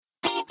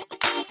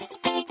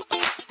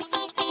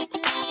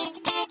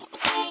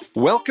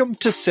Welcome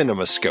to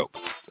CinemaScope,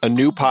 a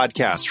new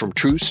podcast from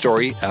True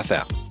Story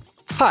FM.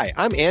 Hi,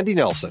 I'm Andy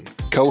Nelson,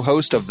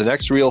 co-host of the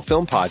Next Reel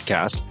Film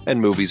Podcast and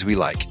Movies We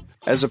Like.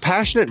 As a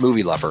passionate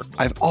movie lover,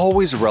 I've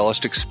always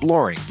relished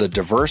exploring the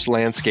diverse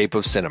landscape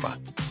of cinema.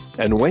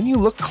 And when you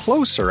look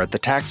closer at the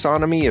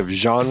taxonomy of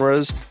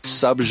genres,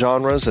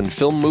 subgenres, and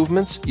film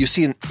movements, you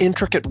see an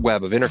intricate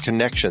web of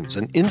interconnections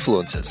and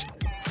influences.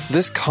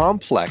 This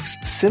complex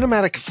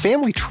cinematic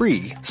family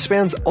tree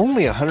spans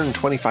only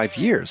 125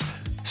 years.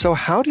 So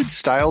how did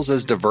styles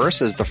as diverse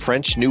as the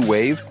French New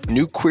Wave,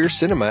 New Queer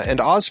Cinema,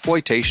 and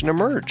Ozploitation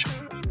emerge?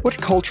 What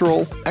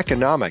cultural,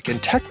 economic,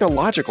 and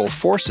technological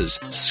forces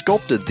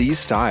sculpted these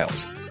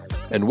styles?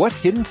 And what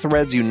hidden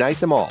threads unite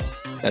them all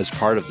as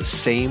part of the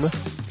same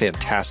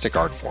fantastic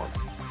art form?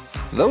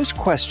 Those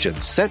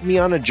questions sent me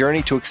on a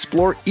journey to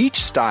explore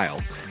each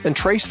style and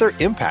trace their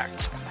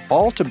impacts,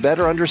 all to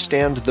better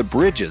understand the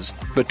bridges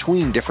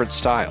between different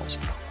styles.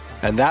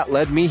 And that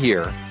led me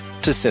here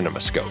to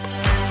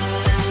CinemaScope.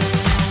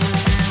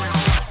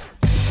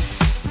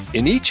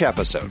 In each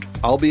episode,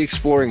 I'll be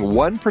exploring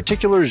one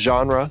particular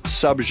genre,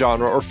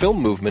 subgenre, or film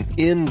movement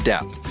in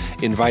depth,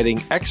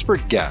 inviting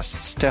expert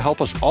guests to help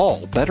us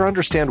all better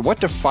understand what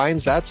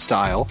defines that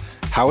style,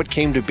 how it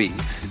came to be,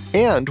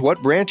 and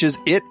what branches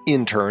it,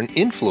 in turn,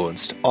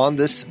 influenced on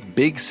this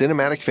big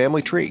cinematic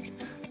family tree.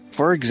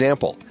 For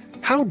example,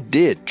 how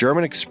did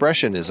German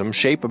Expressionism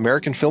shape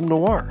American film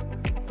noir?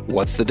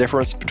 What's the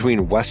difference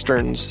between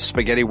westerns,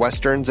 spaghetti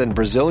westerns, and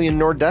Brazilian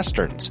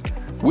nordwesterns?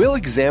 We'll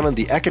examine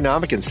the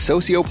economic and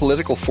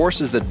socio-political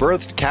forces that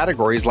birthed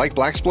categories like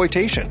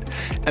blaxploitation,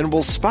 and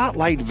we'll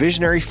spotlight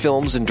visionary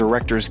films and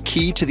directors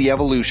key to the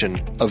evolution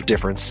of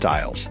different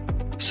styles.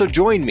 So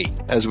join me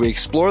as we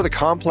explore the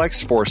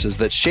complex forces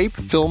that shape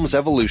film's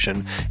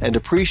evolution and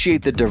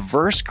appreciate the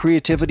diverse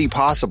creativity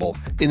possible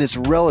in its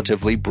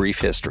relatively brief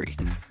history.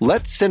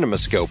 Let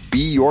CinemaScope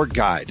be your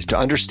guide to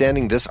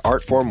understanding this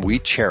art form we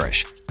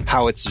cherish,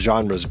 how its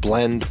genres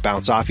blend,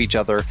 bounce off each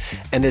other,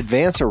 and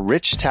advance a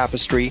rich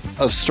tapestry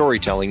of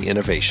storytelling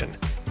innovation.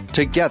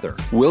 Together,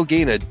 we'll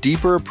gain a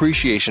deeper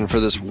appreciation for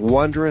this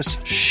wondrous,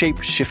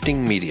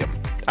 shape-shifting medium.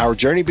 Our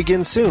journey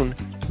begins soon.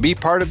 Be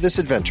part of this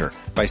adventure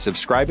by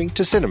subscribing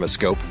to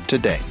CinemaScope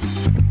today.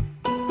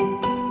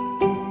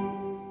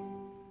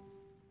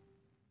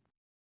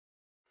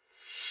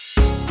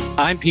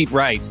 I'm Pete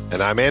Wright.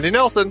 And I'm Andy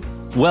Nelson.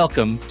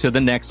 Welcome to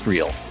The Next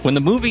Reel. When the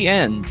movie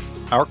ends,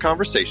 our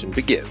conversation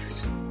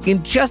begins.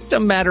 In just a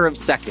matter of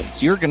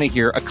seconds, you're going to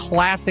hear a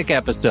classic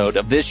episode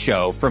of this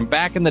show from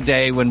back in the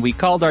day when we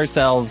called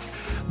ourselves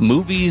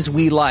Movies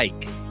We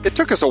Like. It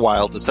took us a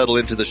while to settle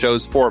into the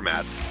show's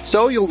format,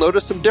 so you'll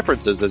notice some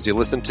differences as you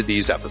listen to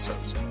these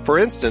episodes. For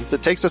instance,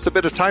 it takes us a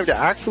bit of time to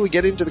actually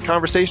get into the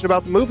conversation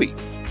about the movie.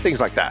 Things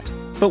like that.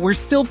 But we're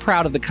still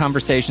proud of the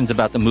conversations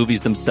about the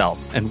movies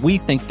themselves, and we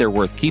think they're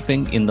worth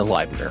keeping in the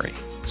library.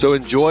 So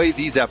enjoy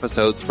these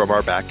episodes from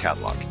our back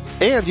catalog.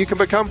 And you can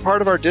become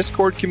part of our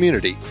Discord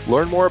community,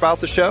 learn more about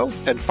the show,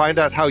 and find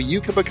out how you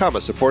can become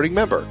a supporting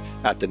member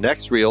at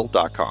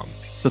thenextreel.com.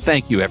 So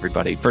thank you,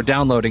 everybody, for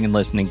downloading and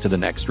listening to The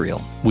Next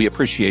Reel. We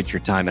appreciate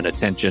your time and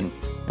attention,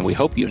 and we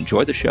hope you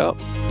enjoy the show.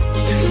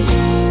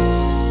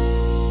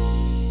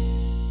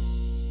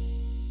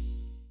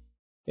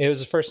 It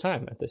was the first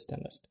time at this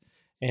dentist.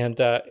 And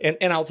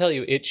I'll tell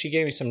you, she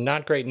gave me some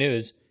not great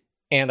news,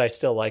 and I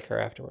still like her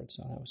afterwards,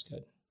 so that was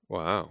good.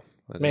 Wow.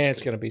 Man,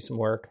 it's going to be some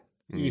work.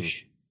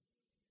 Eesh.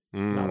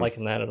 Not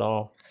liking that at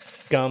all.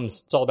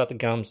 Gums. It's all about the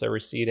gums. They're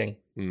receding.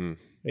 What do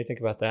you think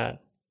about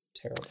that?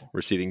 Terrible.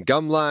 Receding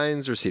gum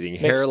lines, receding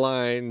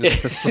hairlines.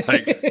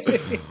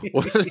 Like,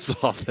 what is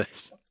all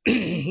this?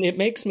 It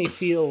makes me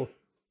feel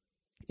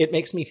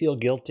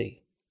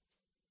guilty.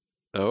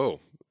 Oh,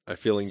 I'm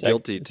feeling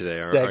guilty today.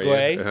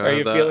 Segue. Are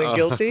you feeling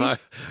guilty?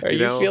 Are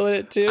you feeling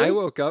it too? I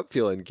woke up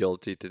feeling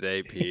guilty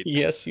today, Pete.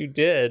 Yes, you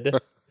did.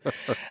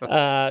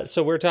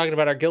 So we're talking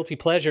about our guilty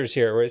pleasures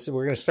here. We're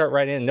going to start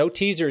right in. No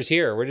teasers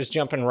here. We're just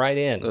jumping right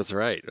in. That's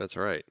right.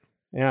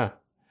 Yeah.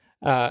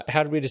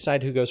 How did we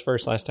decide who goes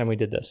first last time we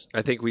did this?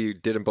 I think we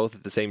did them both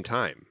at the same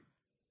time.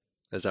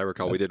 As I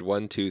recall, we did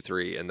 1, 2,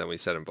 3, and then we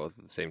said them both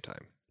at the same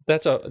time.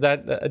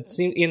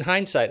 In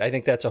hindsight, I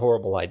think that's a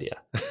horrible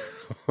idea.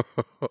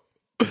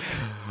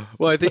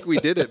 Well, I think we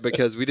did it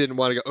because we didn't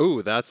want to go,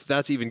 oh,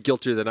 that's even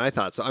guiltier than I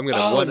thought. So I'm going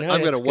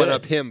to one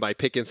up him by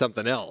picking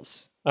something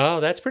else.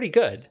 Oh, that's pretty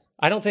good.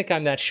 I don't think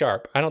I'm that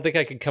sharp. I don't think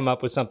I could come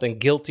up with something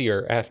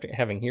guiltier after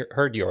having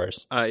heard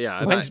yours.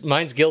 Yeah.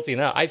 Mine's guilty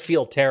enough. I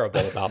feel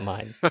terrible about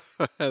mine.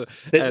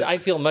 I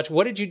feel much.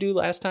 What did you do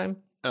last time?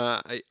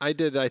 I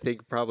did, I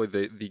think, probably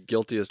the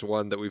guiltiest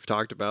one that we've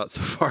talked about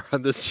so far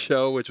on this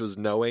show, which was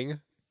Knowing.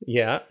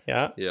 Yeah.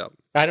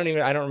 I don't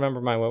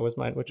remember mine. What was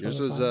mine? Which yours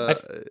one was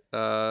mine?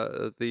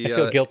 I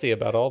feel guilty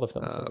about all the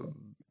films.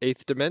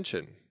 Eighth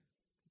Dimension.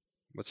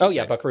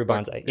 Buckaroo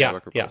Banzai. Yeah.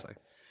 Buckaroo Banzai.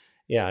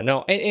 Yeah,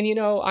 no, and you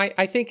know,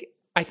 I think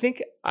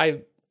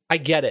I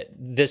get it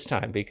this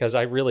time because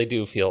I really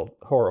do feel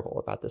horrible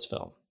about this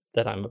film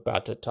that I'm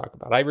about to talk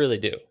about. I really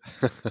do.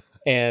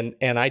 And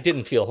I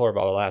didn't feel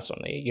horrible about the last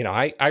one. You know,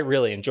 I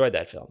really enjoyed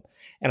that film.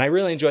 And I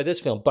really enjoyed this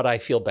film, but I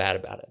feel bad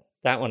about it.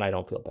 That one I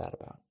don't feel bad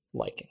about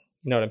liking.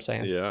 You know what I'm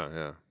saying?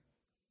 Yeah.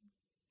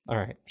 All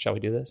right. Shall we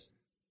do this?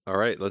 All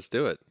right, let's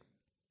do it.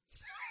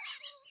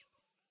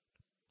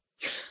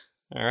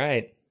 All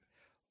right.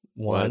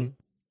 1,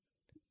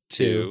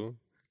 2,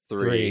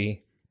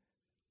 3.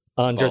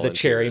 Under the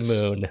Cherry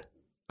Moon.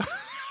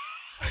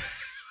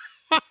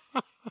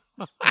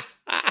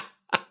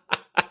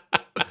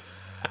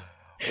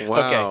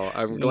 Wow, okay.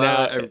 I'm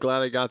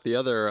glad I got the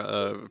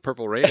other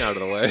Purple Rain out of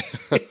the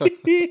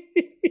way.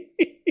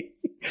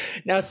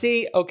 Now,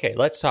 see, okay,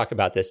 let's talk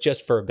about this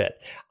just for a bit.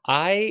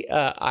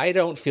 I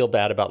don't feel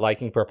bad about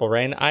liking Purple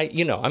Rain.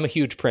 I'm a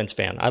huge Prince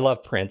fan. I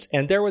love Prince,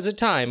 and there was a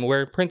time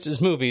where Prince's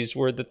movies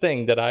were the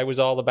thing that I was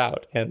all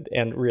about and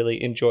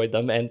really enjoyed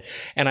them. And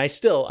I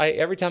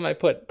every time I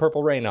put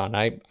Purple Rain on,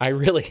 I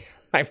really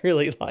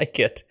like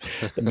it.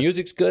 The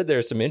music's good.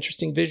 There's some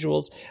interesting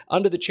visuals.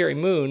 Under the Cherry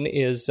Moon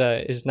is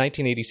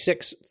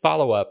 1986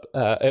 follow-up,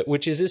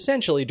 which is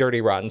essentially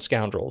Dirty Rotten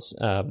Scoundrels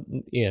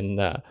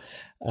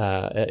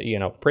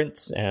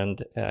Prince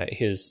and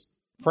his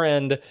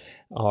friend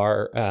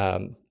are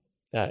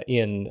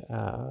in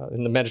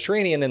the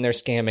Mediterranean, and they're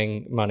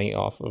scamming money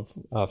off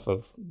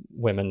of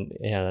women,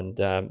 and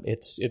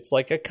it's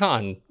like a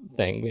con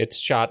thing. It's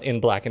shot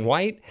in black and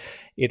white.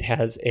 It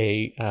has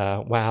a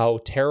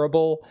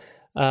terrible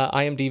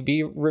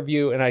IMDb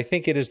review, and I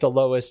think it is the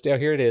lowest.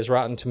 Here it is,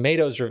 Rotten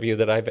Tomatoes review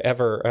that I've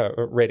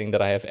ever rating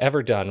that I have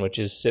ever done, which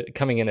is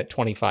coming in at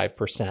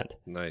 25%.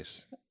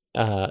 Nice.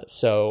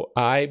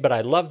 But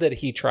I love that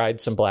he tried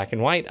some black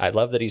and white. I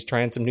love that he's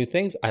trying some new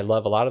things. I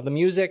love a lot of the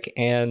music.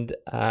 And,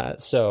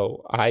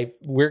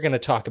 we're going to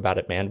talk about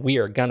it, man. We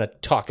are going to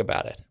talk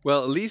about it.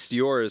 Well, at least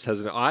yours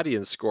has an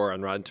audience score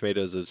on Rotten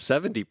Tomatoes of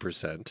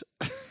 70%.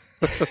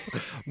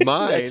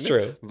 Mine, that's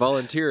true.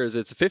 Volunteers,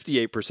 it's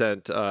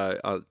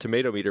 58%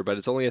 tomato meter, but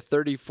it's only a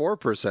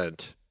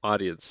 34%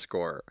 audience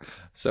score,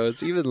 so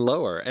it's even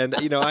lower. And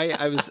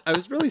I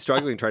was really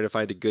struggling trying to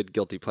find a good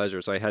guilty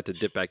pleasure, so I had to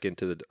dip back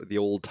into the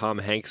old Tom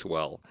Hanks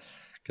well,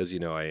 because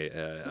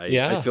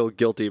I feel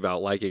guilty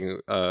about liking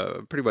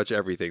pretty much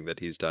everything that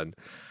he's done.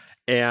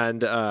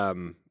 And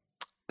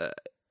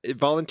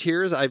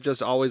Volunteers, I've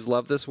just always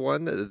loved this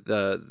one.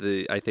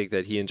 I think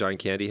that he and John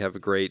Candy have a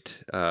great,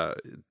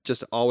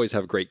 just always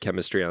have great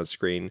chemistry on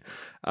screen.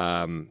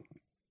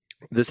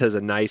 This has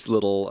a nice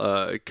little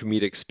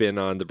comedic spin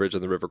on The Bridge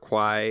on the River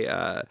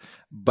Kwai,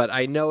 but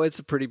I know it's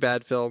a pretty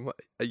bad film.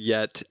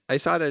 Yet I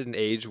saw it at an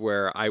age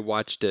where I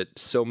watched it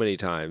so many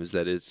times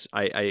that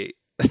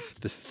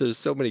there's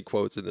so many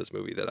quotes in this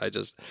movie that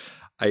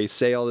I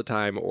say all the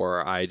time,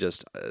 or I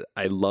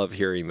love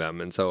hearing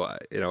them. And so,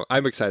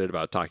 I'm excited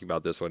about talking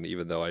about this one,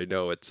 even though I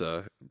know it's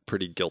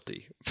pretty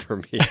guilty for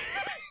me.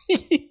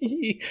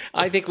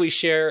 I think we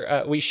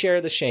share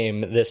the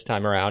shame this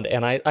time around,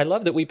 and I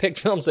love that we picked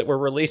films that were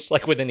released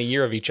like within a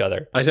year of each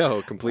other. I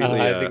know, completely.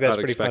 I think that's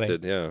pretty funny.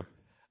 Yeah.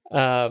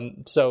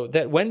 So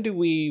that when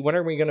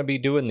are we going to be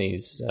doing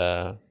these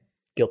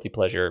guilty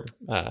pleasure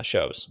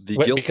shows?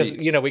 Because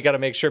we got to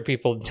make sure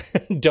people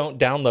don't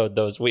download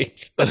those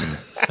weeks.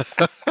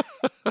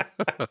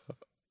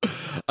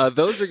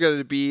 Those are going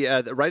to be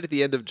right at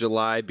the end of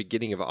July,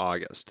 beginning of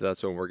August.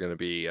 That's when we're going to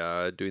be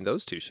doing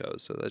those two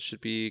shows. So that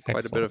should be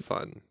quite a bit of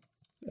fun.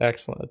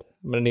 Excellent.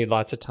 I'm going to need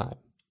lots of time.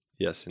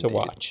 Yes, indeed. To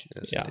watch.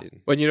 Yes, yeah.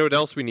 Indeed. Well, you know what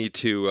else we need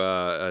to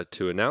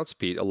announce,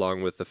 Pete,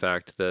 along with the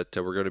fact that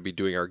we're going to be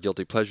doing our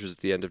guilty pleasures at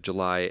the end of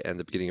July and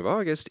the beginning of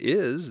August,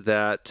 is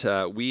that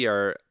we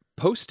are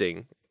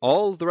posting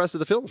all the rest of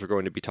the films we're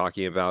going to be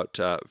talking about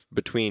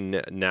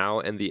between now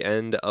and the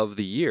end of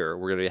the year.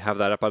 We're going to have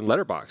that up on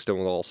Letterboxd, and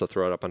we'll also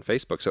throw it up on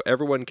Facebook. So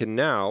everyone can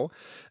now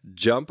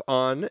jump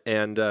on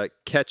and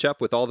catch up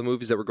with all the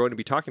movies that we're going to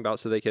be talking about,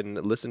 so they can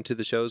listen to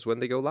the shows when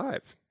they go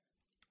live.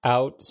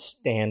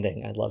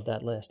 Outstanding. I love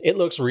that list. It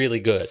looks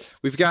really good.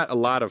 We've got a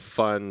lot of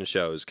fun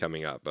shows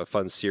coming up, a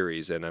fun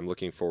series, and I'm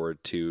looking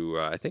forward to,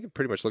 I think I'm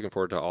pretty much looking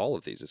forward to all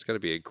of these. It's going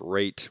to be a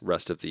great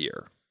rest of the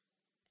year.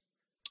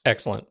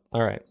 Excellent.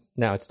 All right.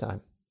 Now it's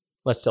time.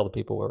 Let's tell the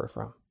people where we're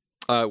from.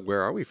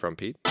 Where are we from,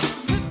 Pete?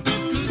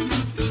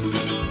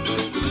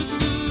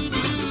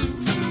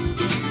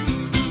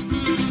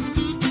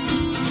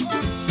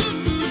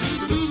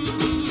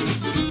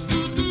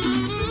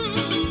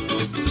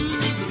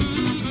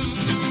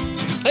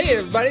 Hey,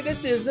 everybody.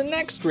 This is The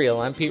Next Reel.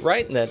 I'm Pete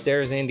Wright, and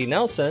there's Andy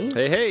Nelson.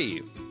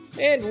 Hey.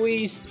 And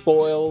we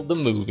spoil the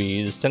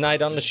movies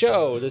tonight on the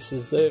show. This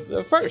is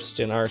the first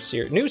in our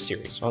new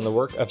series on the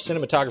work of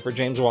cinematographer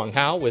James Wong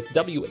Howe with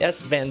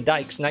W.S. Van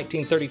Dyke's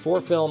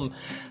 1934 film,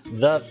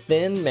 The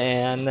Thin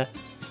Man.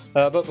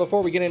 But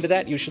before we get into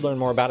that, you should learn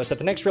more about us at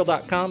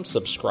thenextreel.com.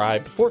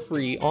 Subscribe for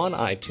free on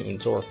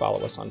iTunes or follow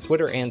us on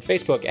Twitter and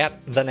Facebook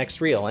at The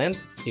Next Reel. And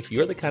if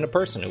you're the kind of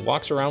person who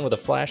walks around with a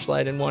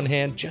flashlight in one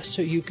hand just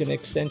so you can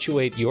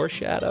accentuate your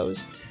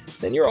shadows,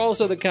 then you're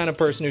also the kind of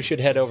person who should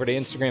head over to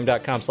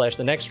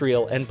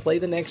Instagram.com/thenextreel and play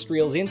The Next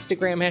Reel's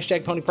Instagram,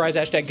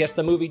 #PonyPrize, #Guess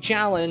the Movie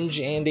Challenge.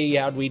 Andy,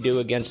 how'd we do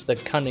against the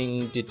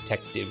cunning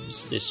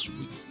detectives this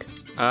week?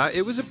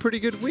 It was a pretty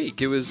good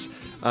week. It was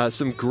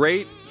some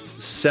great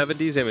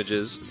 70s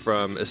images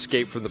from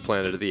Escape from the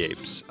Planet of the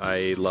Apes.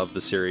 I love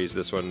the series.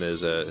 This one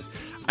is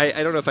I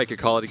don't know if I could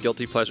call it a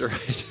guilty pleasure,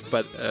 right?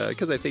 But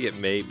because I think it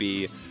may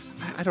be,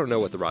 I don't know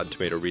what the Rotten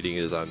Tomato reading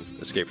is on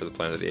Escape from the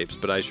Planet of the Apes,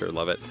 but I sure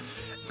love it.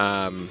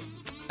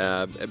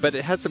 But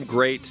it had some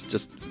great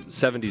just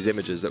 70s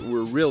images that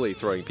were really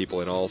throwing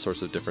people in all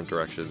sorts of different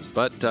directions.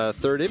 But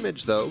third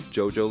image, though,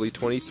 JoJo Lee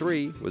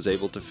 23 was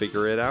able to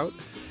figure it out.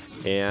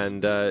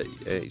 And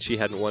she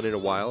hadn't won in a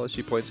while, as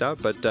she points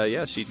out. But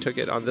yeah, she took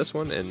it on this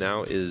one and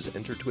now is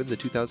entered to win the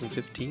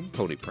 2015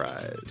 Pony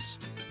Prize.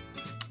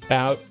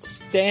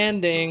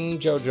 Outstanding,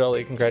 Joe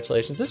Jolie.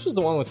 Congratulations. This was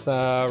the one with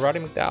Roddy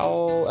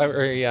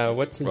McDowell.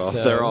 What's his... Well,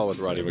 they're all with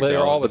Roddy McDowell. Well,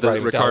 they're all with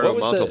Roddy Ricardo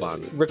McDowell.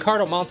 Montalban.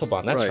 Ricardo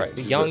Montalban, that's right.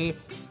 The young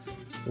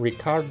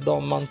Ricardo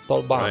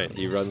Montalban. Right,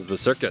 he runs the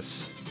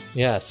circus.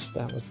 Yes,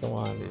 that was the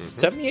one.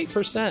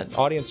 78%.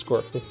 Audience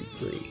score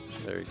 53.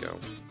 There you go.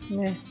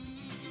 Meh.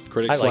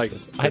 Critics I like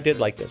this. I did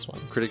like this one.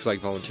 Critics like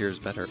Volunteers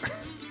better.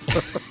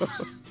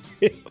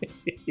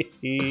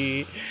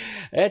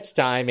 It's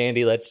time,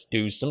 Andy. Let's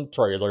do some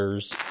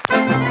trailers.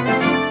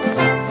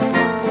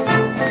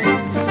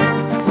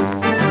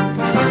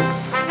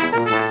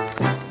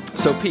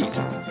 So, Pete.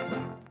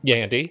 Yeah,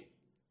 Andy?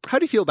 How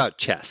do you feel about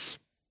chess?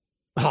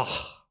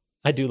 Oh,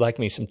 I do like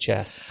me some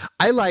chess.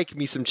 I like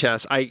me some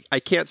chess. I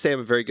can't say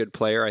I'm a very good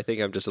player. I think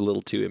I'm just a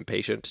little too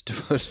impatient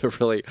to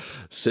really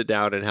sit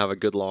down and have a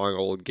good long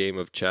old game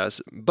of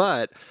chess.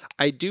 But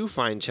I do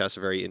find chess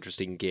a very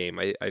interesting game.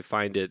 I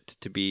find it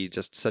to be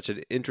just such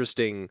an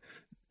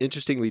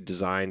interestingly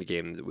designed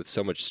game with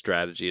so much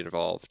strategy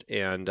involved.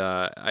 And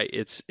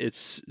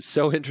it's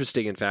so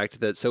interesting, in fact,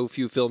 that so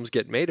few films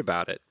get made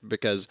about it.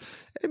 Because,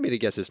 I mean, I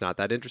guess it's not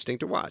that interesting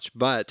to watch.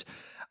 But...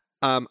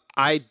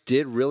 I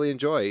did really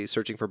enjoy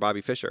Searching for Bobby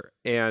Fischer.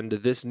 And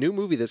this new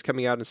movie that's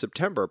coming out in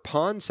September,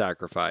 Pawn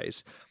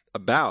Sacrifice,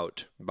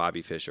 about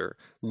Bobby Fischer,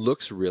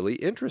 looks really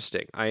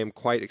interesting. I am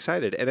quite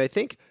excited. And I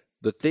think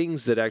the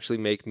things that actually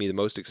make me the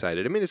most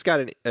excited, I mean, it's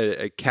got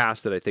a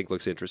cast that I think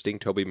looks interesting.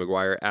 Tobey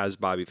Maguire as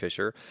Bobby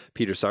Fischer.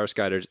 Peter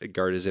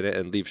Sarsgaard is in it,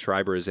 and Liev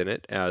Schreiber is in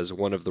it as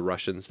one of the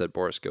Russians that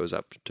Boris goes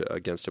up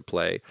against to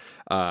play.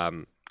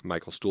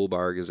 Michael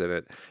Stuhlbarg is in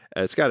it.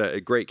 It's got a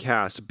great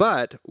cast,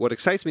 but what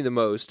excites me the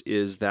most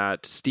is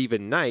that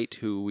Stephen Knight,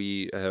 who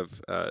we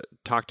have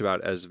talked about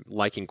as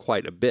liking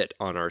quite a bit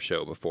on our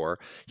show before,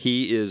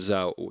 he is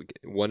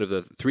one of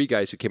the three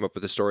guys who came up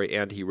with the story,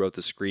 and he wrote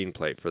the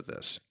screenplay for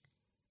this.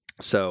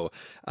 So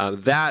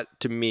that,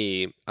 to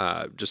me,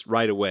 just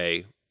right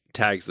away,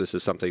 tags this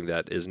as something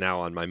that is now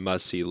on my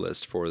must-see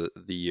list for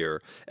the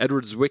year.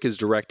 Edward Zwick is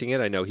directing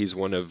it. I know he's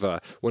one of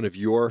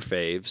your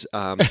faves,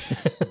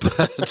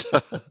 but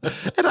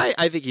and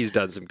I think he's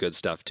done some good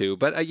stuff too.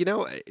 But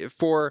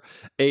for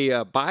a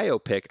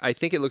biopic, I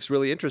think it looks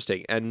really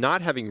interesting. And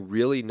not having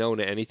really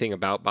known anything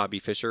about Bobby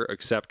Fischer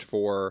except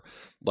for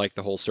like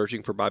the whole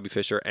Searching for Bobby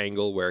Fischer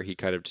angle, where he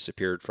kind of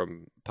disappeared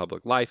from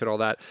public life and all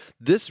that,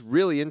 this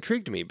really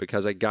intrigued me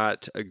because I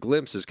got a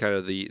glimpse as kind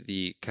of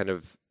the kind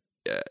of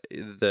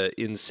the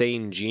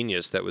insane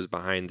genius that was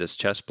behind this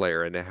chess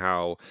player and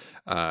how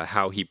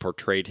he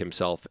portrayed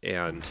himself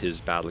and his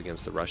battle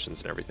against the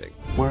Russians and everything.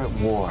 We're at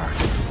war.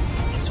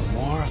 It's a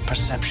war of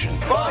perception.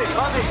 Bobby!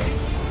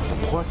 The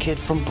poor kid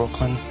from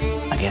Brooklyn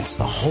against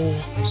the whole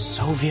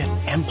Soviet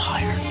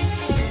Empire.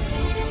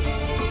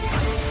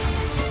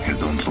 You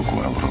don't look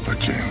well, Robert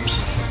James.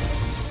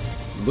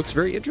 Looks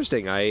very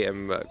interesting. I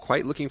am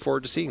quite looking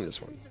forward to seeing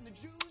this one.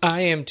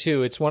 I am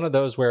too. It's one of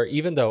those where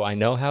even though I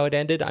know how it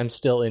ended, I'm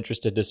still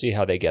interested to see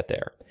how they get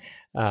there.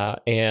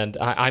 And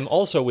I'm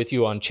also with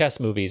you on chess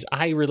movies.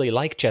 I really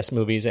like chess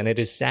movies, and it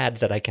is sad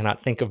that I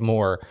cannot think of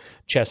more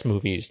chess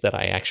movies that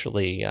I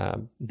actually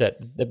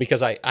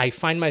because I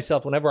find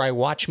myself whenever I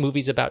watch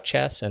movies about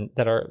chess and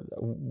that are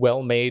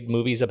well-made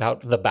movies about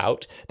the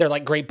bout, they're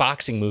like great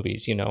boxing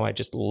movies. I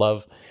just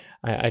love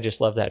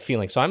that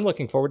feeling. So I'm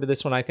looking forward to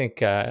this one. I think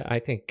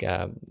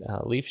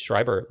Liev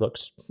Schreiber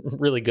looks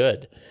really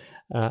good.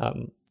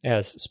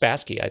 As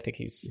Spassky, I think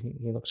he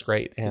looks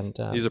great, and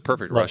he's a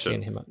perfect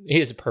Russian. He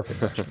is a perfect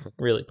Russian,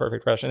 really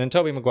perfect Russian. And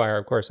Tobey Maguire,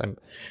 of course, I'm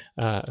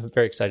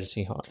very excited to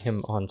see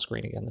him on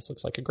screen again. This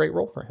looks like a great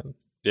role for him.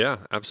 Yeah,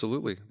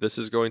 absolutely. This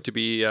is going to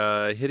be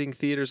hitting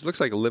theaters. It looks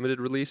like a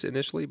limited release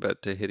initially, but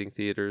hitting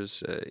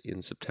theaters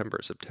in September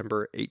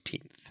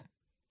 18th.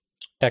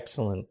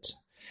 Excellent.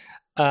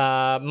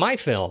 My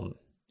film,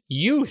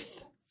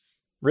 Youth.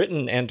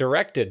 Written and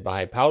directed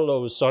by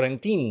Paolo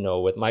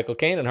Sorrentino with Michael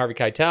Caine and Harvey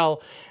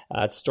Keitel.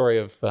 It's a story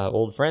of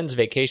old friends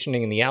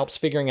vacationing in the Alps,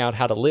 figuring out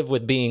how to live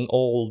with being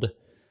old.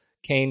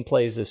 Kane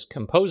plays this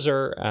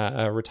composer,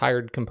 a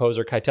retired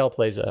composer. Keitel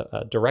plays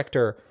a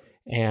director.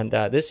 And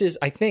this is,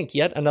 I think,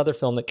 yet another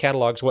film that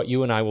catalogs what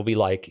you and I will be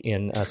like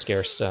in a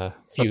scarce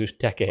few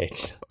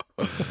decades.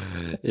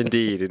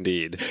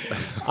 Indeed.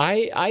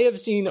 I have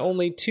seen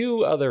only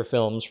 2 other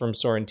films from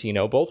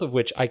Sorrentino, both of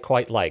which I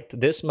quite liked.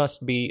 This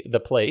Must Be the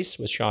Place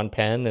with Sean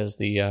Penn as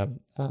the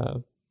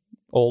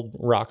old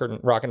rock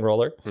and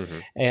roller,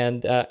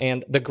 and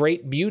The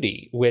Great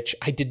Beauty, which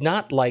I did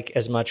not like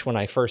as much when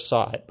I first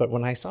saw it, but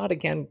when I saw it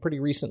again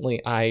pretty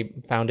recently, I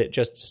found it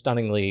just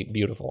stunningly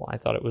beautiful. I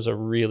thought it was a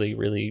really,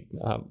 really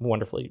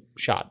wonderfully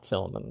shot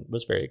film, and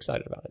was very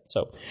excited about it.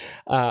 So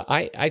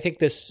I think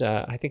this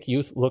I think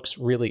Youth looks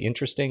really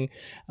interesting.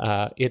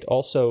 It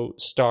also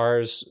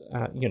stars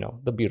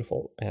the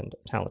beautiful and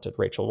talented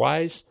Rachel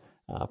Weisz,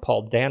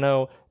 Paul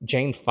Dano,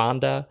 Jane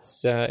Fonda.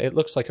 It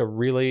looks like a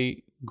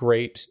really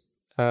great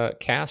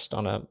cast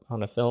on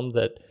a film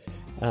that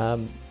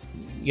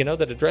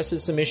that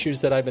addresses some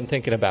issues that I've been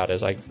thinking about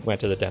as I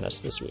went to the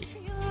dentist this week.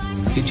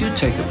 Did you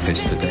take a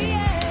piss today?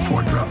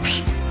 4 drops.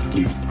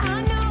 You?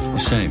 The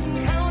same,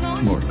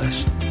 more or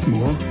less.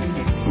 More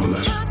or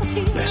less?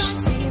 Less.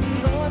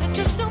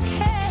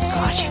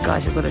 God, you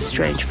guys have got a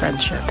strange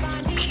friendship.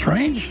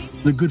 Strange?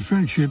 The good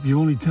friendship, you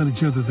only tell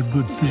each other the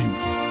good thing.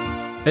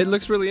 It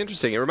looks really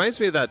interesting. It reminds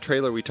me of that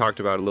trailer we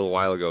talked about a little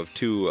while ago of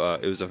 2,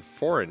 it was a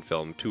foreign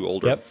film, 2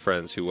 older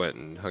friends who went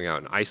and hung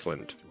out in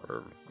Iceland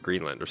or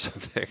Greenland or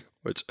something,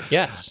 which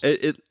yes,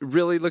 it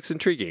really looks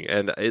intriguing.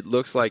 And it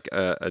looks like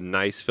a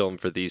nice film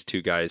for these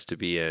 2 guys to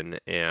be in.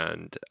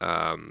 And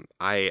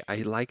I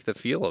like the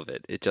feel of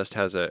it. It just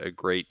has a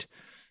great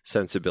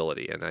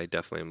sensibility. And I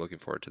definitely am looking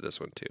forward to this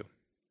one too.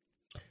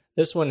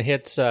 This one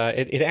hits.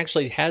 It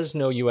actually has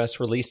no U.S.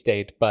 release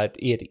date, but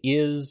it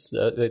is.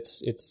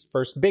 Its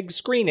first big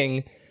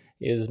screening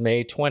is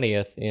May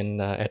 20th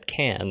at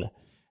Cannes,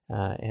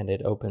 and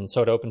it opens.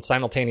 So it opens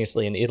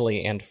simultaneously in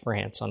Italy and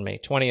France on May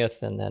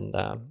 20th, and then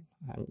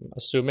I'm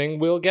assuming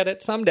we'll get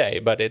it someday.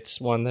 But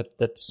it's one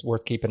that's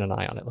worth keeping an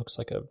eye on. It looks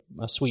like a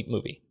sweet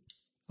movie.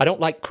 I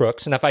don't like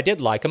crooks, and if I did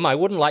like them, I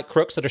wouldn't like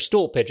crooks that are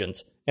stool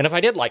pigeons. And if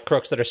I did like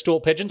crooks that are stool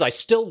pigeons, I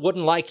still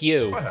wouldn't like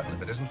you. What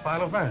happens if it isn't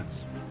Philo Vance?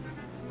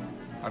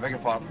 I beg your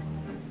pardon?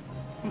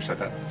 Who said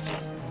that?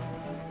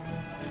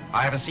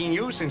 I haven't seen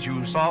you since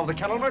you solved the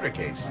Kennel murder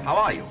case. How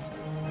are you?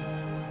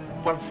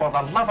 Well, for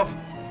the love of...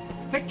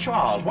 Nick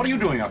Charles, what are you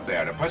doing up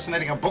there?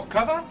 Impersonating a book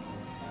cover?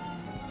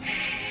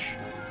 Shh.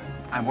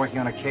 I'm working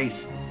on a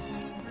case.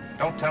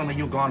 Don't tell me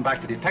you've gone back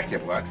to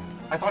detective work.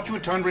 I thought you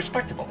had turned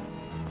respectable.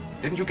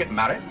 Didn't you get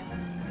married?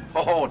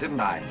 Oh,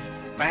 didn't I?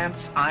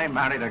 Vance, I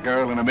married a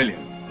girl in a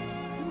million.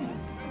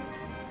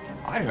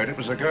 I heard it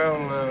was a girl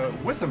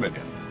with $1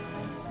 million.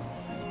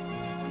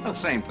 Well,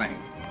 same thing.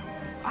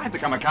 I've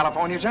become a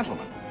California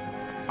gentleman.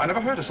 I never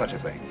heard of such a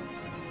thing.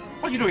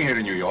 What are you doing here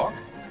in New York?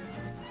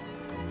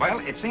 Well,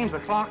 it seems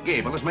that Clark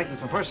Gable is making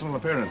some personal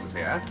appearances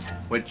here,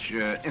 which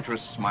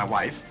interests my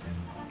wife.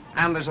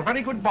 And there's a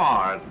very good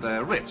bar at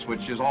the Ritz,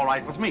 which is all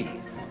right with me.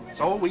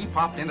 So we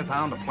popped into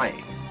town to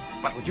play.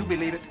 But would you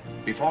believe it?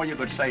 Before you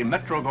could say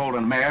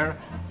Metro-Goldwyn-Mayer,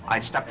 I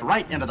stepped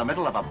right into the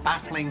middle of a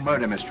baffling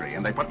murder mystery,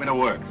 and they put me to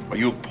work. Well,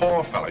 you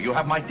poor fellow, you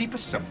have my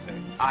deepest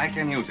sympathy. I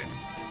can use it.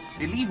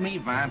 Believe me,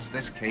 Vance,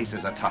 this case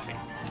is a toughie.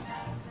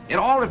 It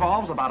all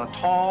revolves about a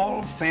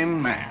tall, thin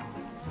man.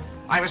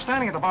 I was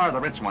standing at the bar of the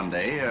Ritz one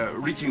day,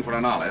 reaching for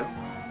an olive,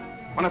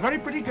 when a very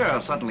pretty girl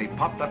suddenly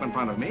popped up in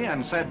front of me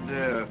and said,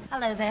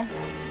 Hello there.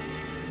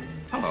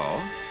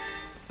 Hello.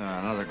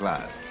 Another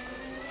glass.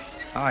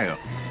 How are you?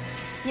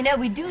 You know,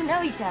 we do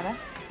know each other.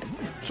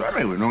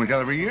 Certainly, we've known each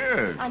other for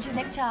years. Aren't you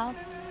Nick Charles?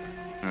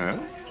 Huh?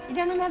 You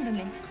don't remember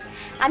me.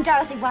 I'm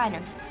Dorothy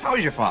Wynant. How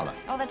is your father?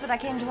 Oh, that's what I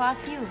came to ask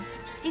you.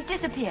 He's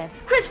disappeared.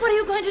 Chris, what are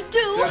you going to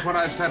do? That's what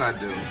I said I'd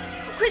do.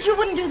 Chris, you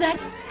wouldn't do that.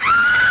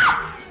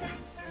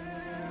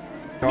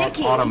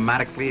 Nicky.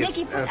 Automatically.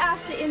 Nicky, put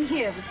Asta in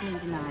here with me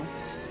tonight.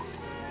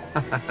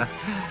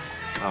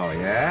 Oh,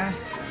 yeah?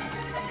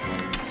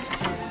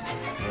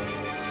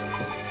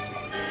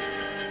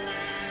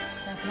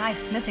 That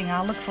knife's missing.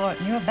 I'll look for it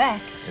in your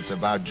back. It's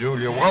about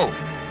Julia Wolf.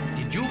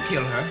 Did you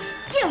kill her?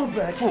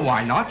 Gilbert! Well,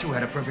 why not? You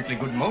had a perfectly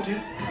good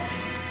motive.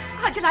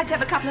 How'd you like to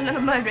have a couple of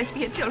little murderers for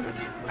your children?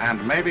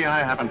 And maybe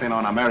I haven't been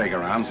on a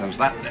merry-go-round since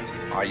that day.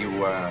 Are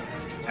you,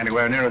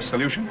 anywhere near a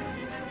solution?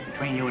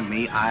 Between you and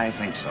me, I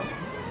think so.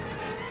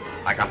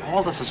 I got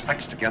all the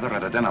suspects together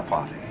at a dinner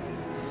party.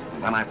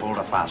 And then I pulled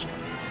a fast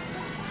one.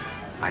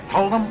 I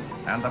told them,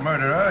 and the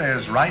murderer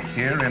is right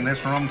here in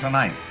this room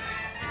tonight.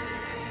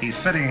 He's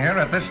sitting here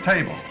at this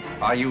table.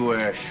 Are you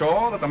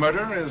sure that the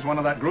murderer is one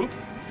of that group?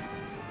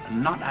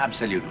 Not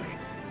absolutely.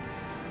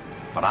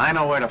 But I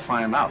know where to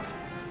find out.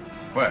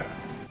 Where?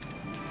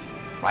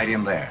 Right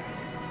in there.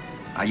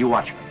 Now, you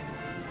watch me.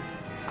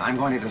 I'm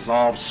going to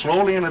dissolve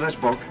slowly into this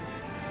book.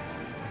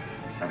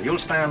 And if you'll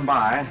stand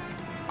by,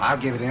 I'll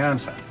give you the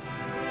answer.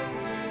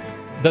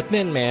 The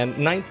Thin Man,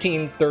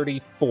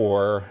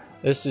 1934.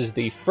 This is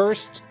the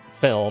first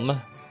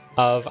film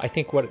of, I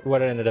think, what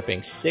it ended up being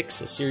a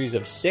series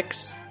of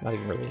 6, not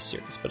even really a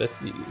series, but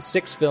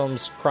 6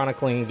 films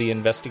chronicling the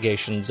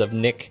investigations of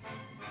Nick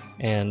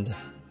and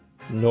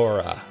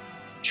Nora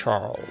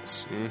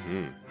Charles.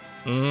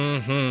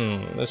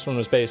 This one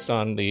was based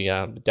on the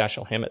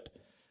Dashiell Hammett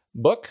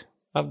book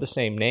of the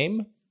same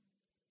name.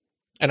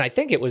 And I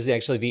think it was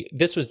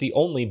this was the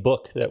only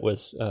book that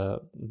was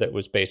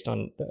based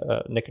on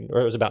Nick, or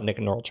it was about Nick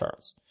and Nora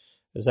Charles.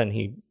 Because then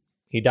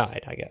he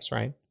died, I guess,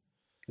 right?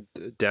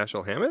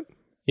 Dashiell Hammett?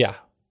 Yeah.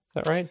 Is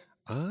that right?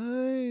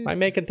 Am I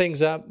making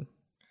things up?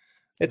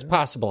 It's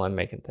possible I'm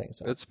making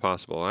things up. It's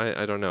possible.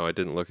 I don't know. I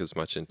didn't look as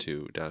much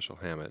into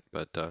Dashiell Hammett,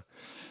 but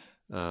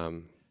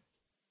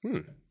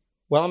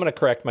Well, I'm going to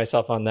correct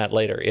myself on that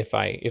later if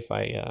I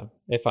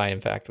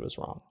in fact was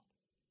wrong.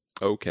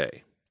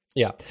 Okay.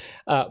 Yeah,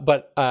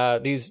 but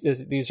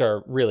these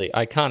are really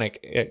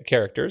iconic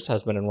characters,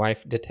 husband and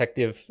wife,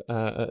 detective,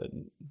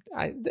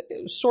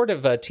 sort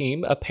of a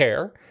team, a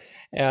pair,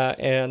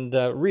 and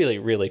really,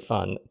 really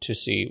fun to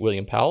see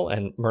William Powell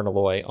and Myrna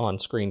Loy on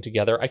screen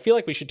together. I feel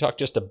like we should talk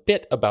just a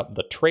bit about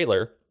the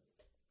trailer,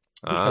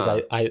 because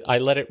I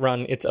let it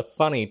run. It's a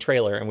funny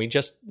trailer, and we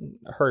just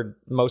heard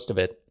most of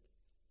it.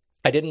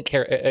 I didn't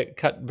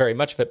cut very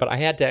much of it, but I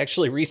had to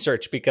actually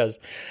research because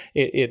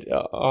it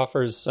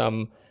offers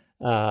some...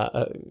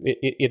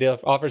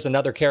 it offers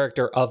another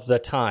character of the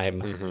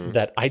time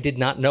that I did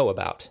not know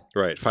about.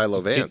 Right,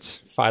 Philo Vance.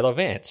 Philo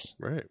Vance.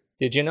 Right.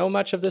 Did you know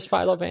much of this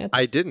Philo Vance?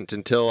 I didn't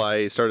until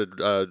I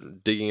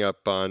started digging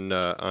up on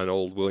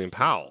old William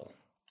Powell.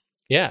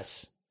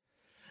 Yes.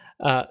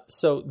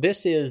 So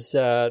this is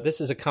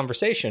a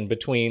conversation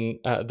between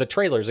the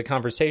trailer's a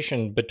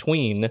conversation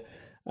between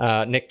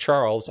Nick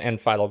Charles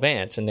and Philo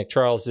Vance, and Nick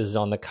Charles is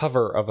on the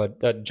cover of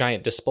a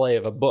giant display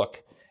of a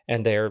book.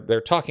 And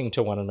they're talking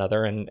to one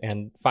another,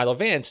 and Philo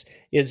Vance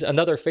is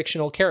another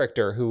fictional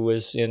character who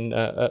was in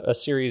a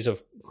series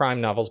of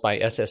crime novels by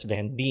S.S.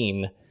 Van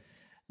Deen.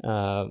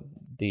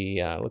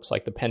 Looks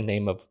like the pen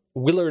name of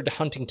Willard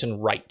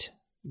Huntington Wright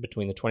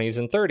between the 20s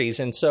and 30s,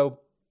 and so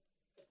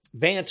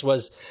Vance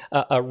was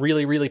a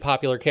really, really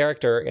popular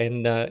character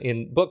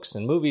in books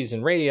and movies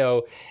and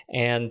radio,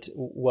 and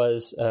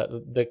was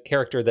the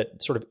character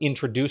that sort of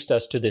introduced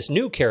us to this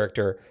new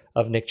character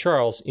of Nick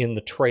Charles in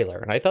the trailer.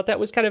 And I thought that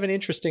was kind of an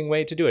interesting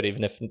way to do it,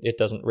 even if it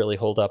doesn't really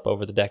hold up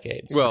over the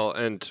decades. Well,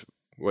 and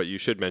what you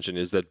should mention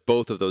is that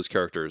both of those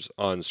characters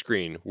on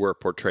screen were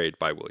portrayed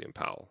by William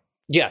Powell.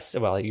 Yes,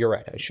 well, you're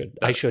right.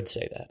 I should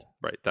say that.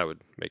 Right, that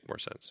would make more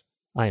sense.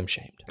 I am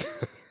shamed.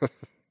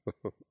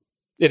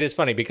 It is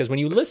funny because when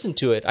you listen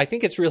to it, I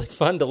think it's really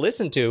fun to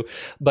listen to,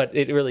 but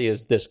it really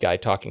is this guy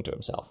talking to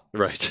himself.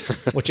 Right.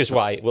 Which is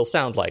why it will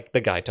sound like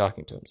the guy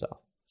talking to himself.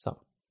 So,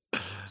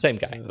 same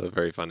guy.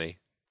 Very funny.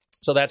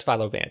 So that's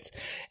Philo Vance.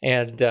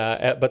 And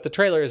but the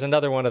trailer is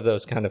another one of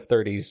those kind of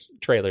 30s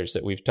trailers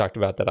that we've talked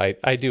about that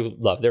I do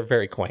love. They're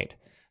very quaint.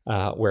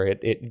 Where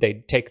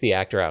they take the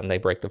actor out and they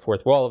break the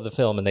fourth wall of the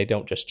film, and they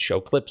don't just show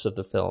clips of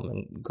the film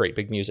and great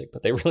big music,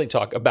 but they really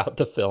talk about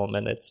the film,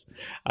 and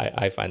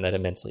I find that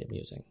immensely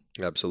amusing.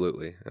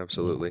 Absolutely.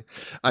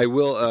 I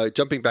will,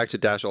 jumping back to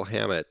Dashiell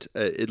Hammett,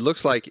 it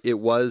looks like it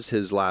was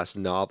his last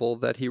novel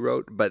that he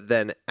wrote, but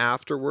then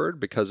afterward,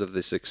 because of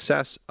the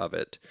success of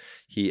it,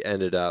 he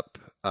ended up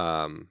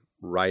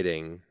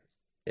writing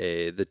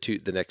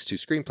the next 2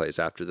 screenplays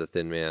after The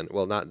Thin Man.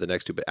 Well, not the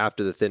next 2, but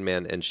after The Thin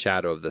Man and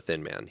Shadow of the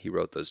Thin Man. He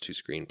wrote those 2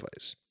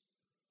 screenplays.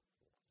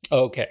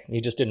 Okay.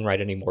 He just didn't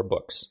write any more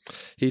books.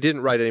 He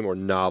didn't write any more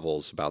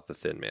novels about The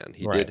Thin Man.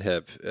 He Right. did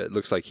have, it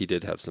looks like he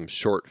did have some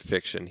short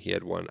fiction. He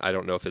had one, I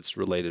don't know if it's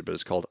related, but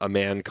it's called A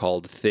Man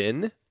Called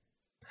Thin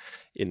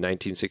in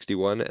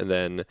 1961, and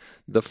then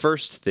The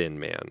First Thin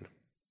Man.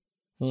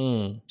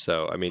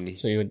 So, I mean...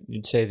 So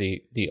you'd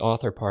say the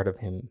author part of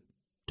him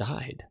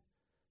died.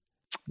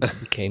 He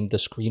became the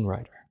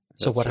screenwriter.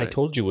 So That's what I right.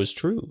 told you was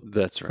true.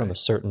 That's right. From a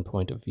certain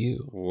point of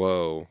view.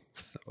 Whoa,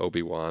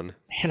 Obi-Wan.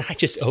 Man, I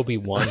just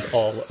Obi-Wan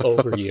all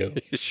over you.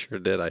 You sure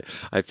did.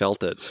 I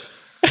felt it.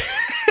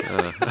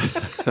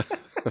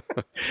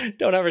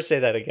 Don't ever say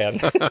that again.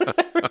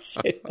 Never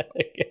say that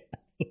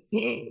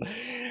again.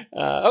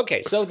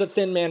 Okay, so The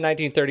Thin Man,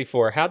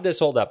 1934. How'd this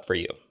hold up for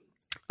you?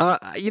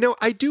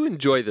 I do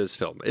enjoy this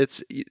film.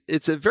 It's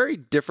a very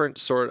different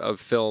sort of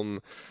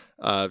film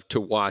to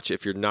watch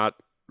if you're not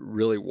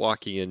really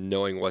walking in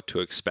knowing what to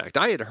expect.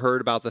 I had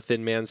heard about the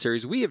Thin Man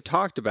series. We have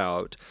talked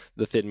about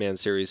the Thin Man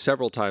series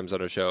several times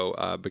on a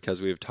show because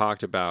we have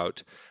talked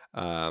about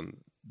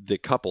the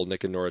couple,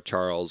 Nick and Nora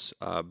Charles,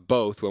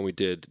 both when we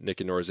did Nick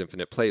and Nora's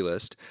Infinite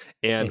Playlist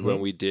and when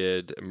we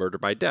did Murder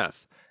by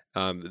Death.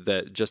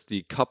 That just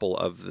the couple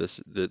of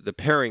this, the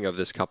pairing of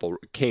this couple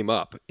came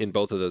up in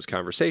both of those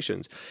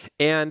conversations.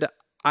 And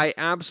I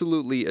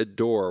absolutely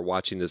adore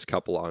watching this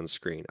couple on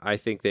screen. I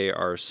think they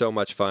are so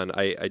much fun.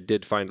 I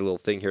did find a little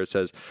thing here. It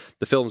says,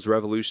 the films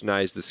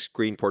revolutionized the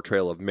screen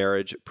portrayal of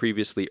marriage,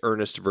 previously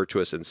earnest,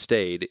 virtuous, and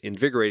staid,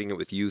 invigorating it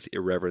with youth,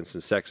 irreverence,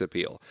 and sex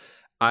appeal.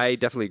 I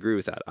definitely agree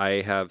with that.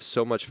 I have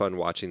so much fun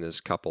watching this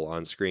couple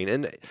on screen.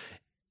 And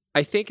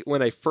I think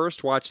when I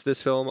first watched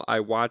this film, I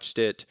watched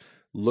it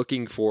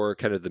looking for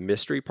kind of the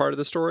mystery part of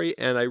the story,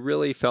 and I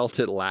really felt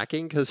it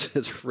lacking because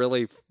it's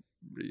really,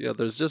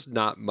 there's just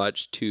not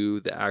much to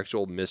the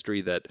actual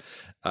mystery that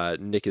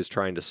Nick is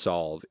trying to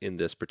solve in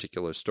this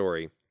particular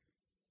story.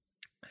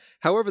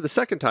 However, the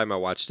second time I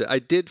watched it, I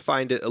did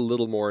find it a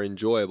little more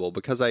enjoyable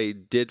because I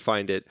did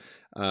find it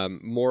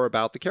more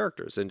about the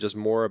characters and just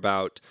more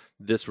about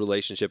this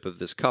relationship of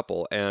this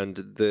couple. And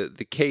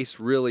the case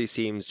really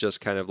seems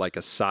just kind of like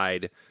a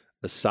side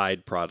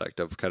product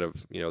of kind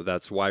of,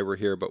 that's why we're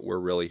here, but we're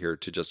really here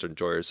to just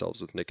enjoy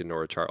ourselves with Nick and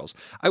Nora Charles.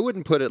 I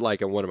wouldn't put it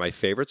like on one of my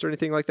favorites or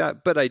anything like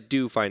that, but I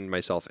do find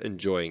myself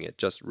enjoying it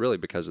just really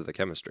because of the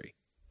chemistry.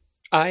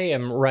 I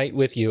am right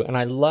with you, and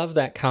I love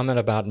that comment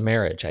about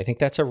marriage. I think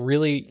that's a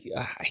really,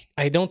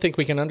 I don't think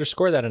we can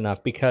underscore that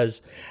enough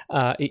because,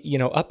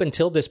 up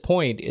until this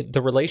point,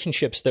 the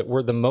relationships that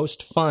were the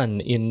most fun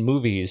in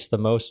movies, the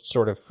most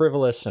sort of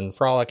frivolous and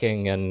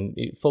frolicking and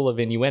full of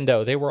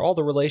innuendo, they were all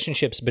the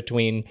relationships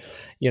between,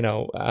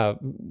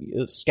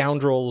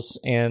 scoundrels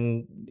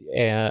and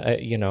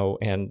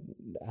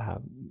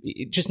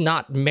just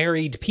not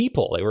married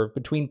people. They were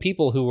between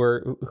people who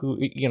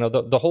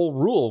the whole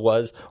rule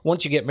was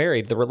once you get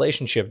married, the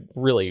relationship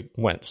really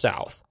went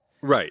south.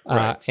 Right.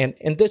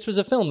 And this was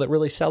a film that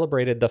really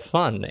celebrated the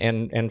fun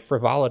and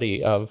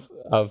frivolity of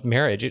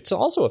marriage. It's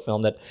also a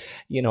film that,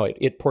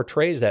 it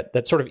portrays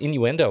that sort of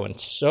innuendo and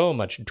so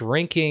much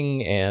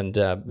drinking and,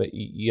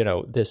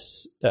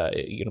 this,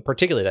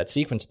 particularly that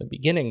sequence in the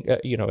beginning,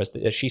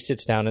 as she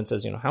sits down and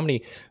says, how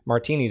many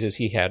martinis has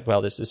he had?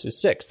 Well, this is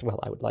his sixth. Well,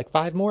 I would like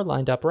 5 more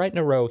lined up right in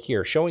a row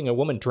here. Showing a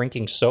woman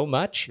drinking so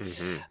much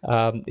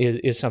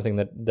is something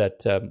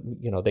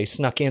that they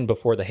snuck in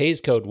before the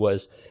Hays Code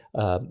was,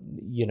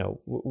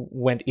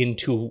 went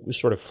into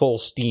sort of full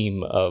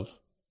steam of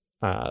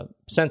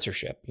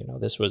censorship.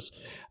 This was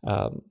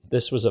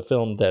a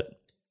film that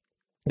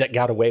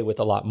got away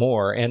with a lot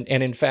more, and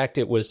in fact,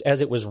 it was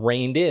as it was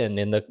reined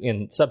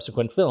in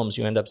subsequent films.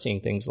 You end up seeing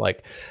things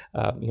like,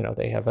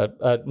 they have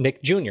a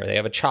Nick Jr., they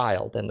have a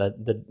child, and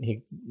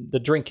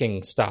the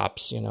drinking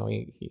stops.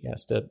 He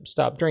has to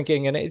stop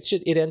drinking, and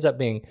it ends up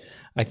being,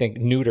 I think,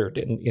 neutered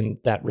in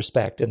that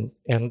respect. And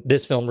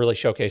this film really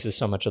showcases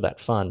so much of that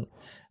fun.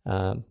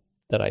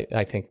 That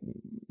I think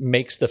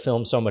makes the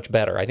film so much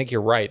better. I think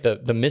you're right.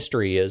 The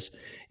mystery is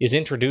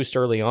introduced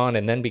early on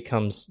and then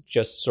becomes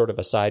just sort of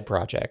a side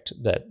project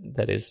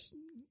that is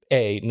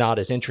A, not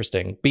as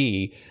interesting,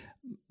 B,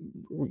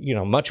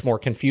 much more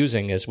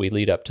confusing as we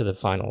lead up to the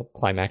final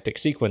climactic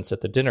sequence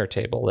at the dinner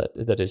table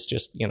that is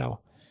just,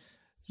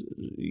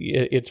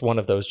 it's one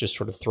of those just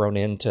sort of thrown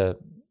in to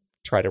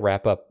try to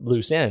wrap up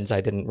loose ends.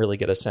 I didn't really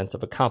get a sense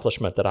of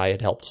accomplishment that I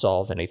had helped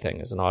solve anything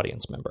as an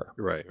audience member.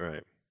 Right.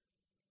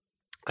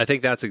 I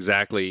think that's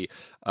exactly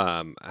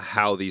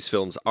how these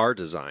films are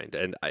designed.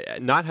 And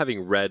not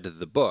having read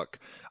the book,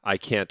 I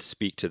can't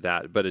speak to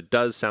that. But it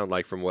does sound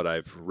like, from what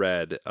I've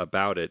read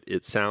about it,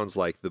 it sounds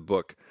like the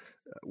book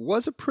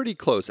was a pretty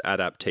close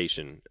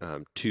adaptation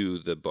to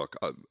the book,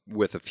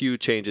 with a few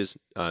changes.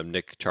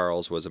 Nick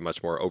Charles was a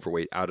much more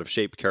overweight,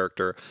 out-of-shape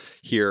character.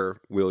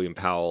 Here, William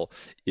Powell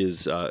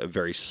is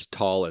very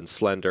tall and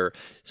slender,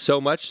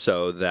 so much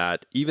so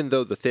that even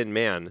though the Thin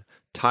Man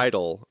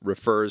title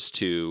refers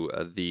to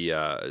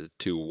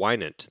to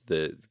Wynant,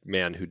 the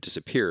man who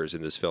disappears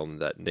in this film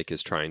that Nick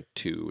is trying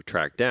to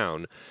track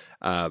down,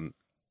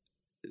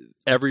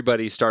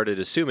 everybody started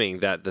assuming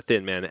that the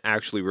Thin Man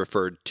actually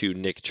referred to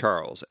Nick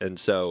Charles. And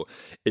so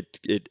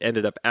it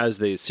ended up, as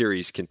the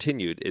series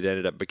continued, it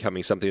ended up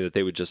becoming something that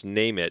they would just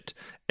name it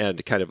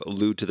and kind of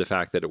allude to the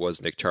fact that it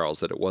was Nick Charles,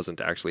 that it wasn't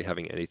actually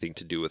having anything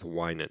to do with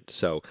Wynant.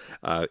 So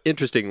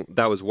interesting.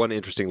 That was one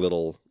interesting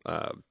little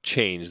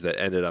change that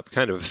ended up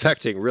kind of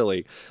affecting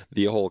really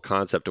the whole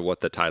concept of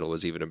what the title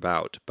was even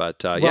about.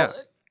 But yeah.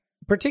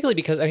 Particularly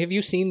because, have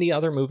you seen the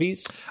other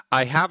movies?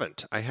 I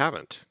haven't.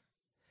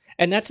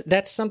 And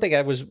that's something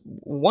I was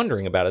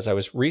wondering about as I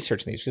was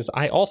researching these, because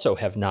I also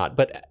have not.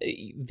 But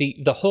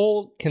the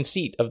whole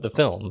conceit of the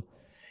film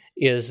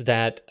is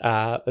that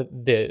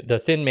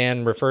the Thin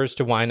Man refers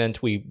to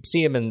Wynant. We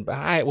see him in,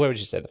 what would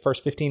you say, the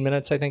first 15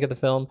 minutes, I think, of the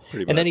film,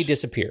 and then he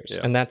disappears,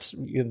 and that's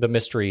the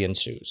mystery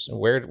ensues.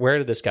 Where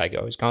did this guy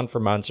go? He's gone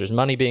for months. There's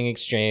money being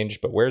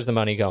exchanged, but where's the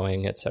money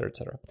going, et cetera, et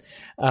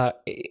cetera.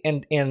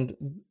 And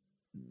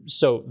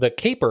so the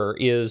caper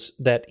is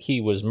that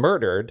he was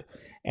murdered,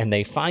 and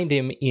they find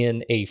him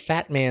in a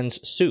fat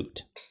man's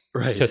suit.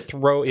 Right.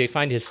 They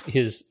find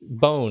his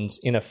bones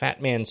in a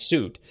fat man's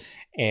suit.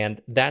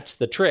 And that's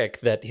the trick,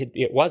 that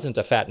it wasn't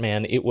a fat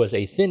man, it was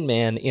a thin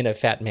man in a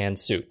fat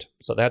man's suit.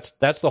 So that's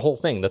the whole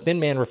thing. The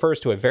Thin Man refers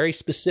to a very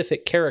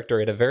specific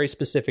character in a very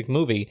specific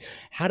movie.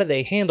 How do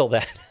they handle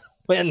that?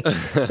 When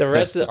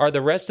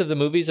the rest of the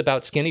movies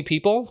about skinny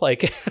people?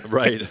 Like,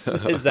 right? is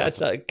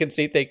that a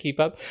conceit they keep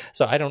up?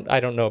 So I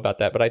don't know about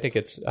that, but I think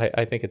it's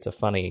a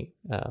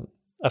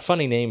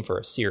funny name for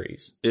a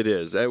series. It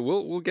is.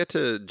 We'll get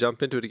to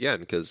jump into it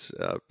again, because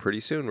pretty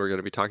soon we're going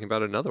to be talking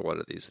about another one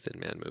of these Thin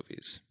Man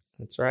movies.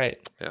 That's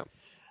right.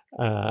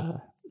 Yeah.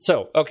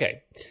 So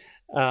okay.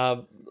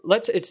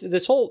 It's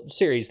this whole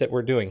series that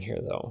we're doing here,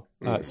 though.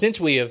 Since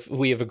we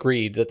have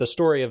agreed that the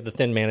story of The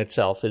Thin Man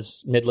itself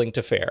is middling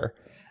to fair,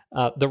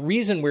 the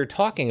reason we're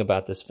talking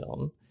about this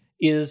film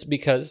is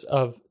because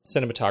of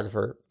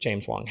cinematographer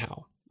James Wong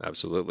Howe.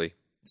 Absolutely.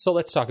 So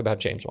let's talk about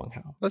James Wong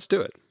Howe. Let's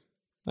do it.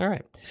 All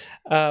right.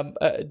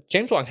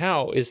 James Wong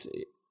Howe is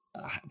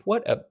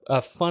what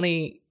a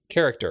funny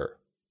character.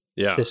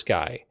 Yeah. This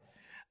guy.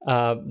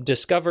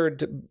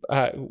 Discovered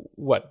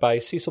by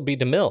Cecil B.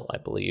 DeMille, I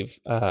believe,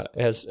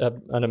 as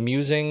an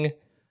amusing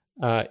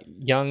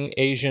young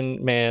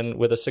Asian man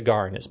with a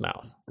cigar in his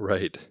mouth.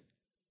 Right.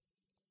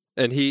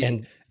 I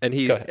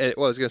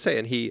was going to say,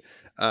 and he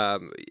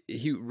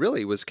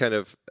really was kind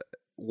of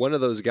one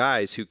of those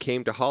guys who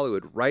came to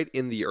Hollywood right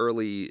in the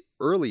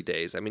early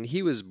days. I mean,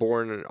 he was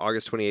born on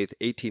August 28th,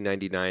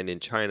 1899 in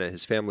China.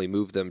 His family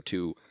moved them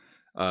to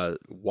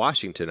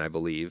Washington, I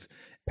believe.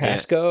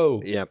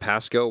 Pasco.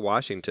 Pasco,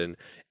 Washington.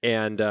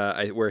 And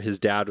where his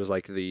dad was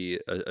like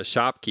a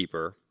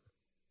shopkeeper.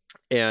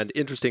 And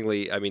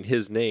interestingly, I mean,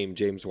 his name,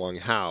 James Wong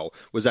Howe,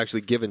 was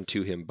actually given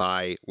to him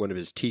by one of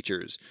his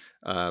teachers.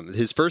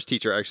 His first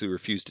teacher actually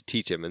refused to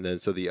teach him. And then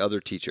so the other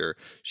teacher,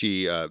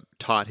 she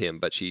taught him,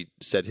 but she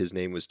said his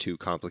name was too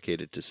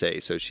complicated to say.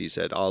 So she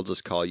said, I'll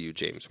just call you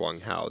James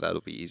Wong Howe.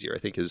 That'll be easier. I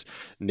think his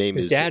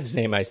dad's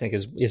name, I think,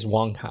 is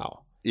Wong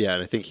Howe. Yeah,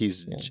 and I think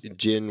he's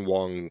Jin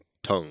Wong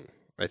Tung,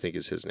 I think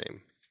is his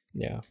name.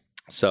 Yeah.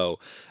 So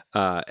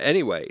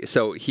anyway,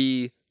 so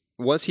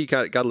once he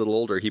got a little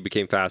older, he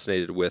became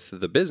fascinated with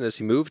the business.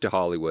 He moved to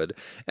Hollywood,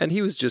 and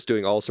he was just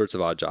doing all sorts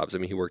of odd jobs. I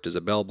mean, he worked as a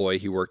bellboy.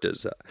 He worked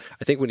as,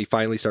 I think when he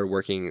finally started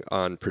working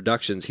on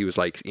productions, he was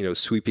like,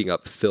 sweeping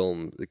up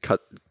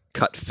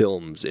cut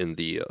films in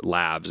the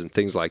labs and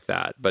things like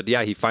that. But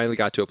yeah, he finally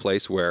got to a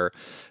place where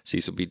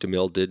Cecil B.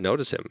 DeMille did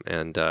notice him,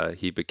 and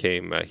he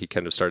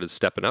kind of started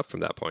stepping up from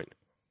that point.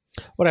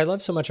 What I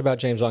love so much about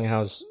James Wong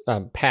Howe's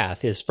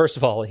path is, first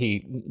of all,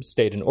 he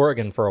stayed in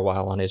Oregon for a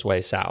while on his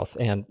way south.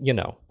 And,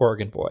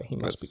 Oregon boy, he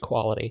must be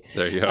quality.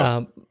 There you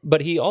go.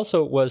 But he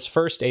also was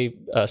first a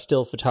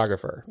still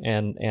photographer.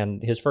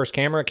 And his first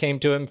camera came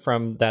to him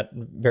from that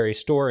very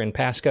store in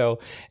Pasco.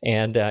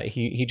 And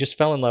he just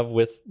fell in love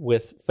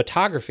with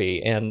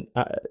photography. And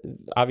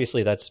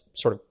obviously that's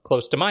sort of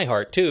close to my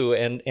heart, too.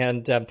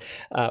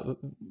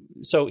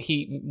 So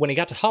when he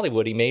got to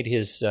Hollywood, he made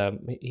his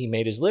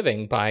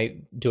living by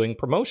doing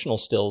promotional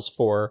stills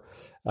for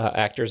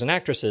actors and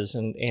actresses,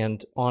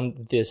 and on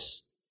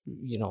this,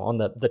 on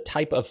the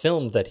type of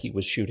film that he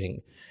was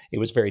shooting, it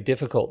was very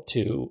difficult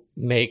to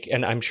make.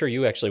 And I'm sure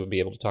you actually would be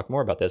able to talk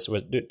more about this.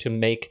 Was to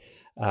make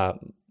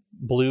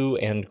blue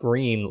and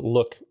green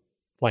look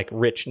like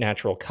rich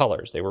natural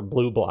colors. They were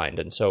blue blind,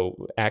 and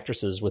so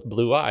actresses with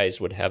blue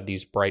eyes would have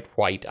these bright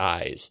white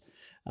eyes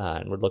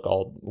and would look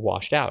all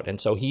washed out. And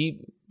so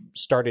he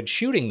started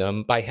shooting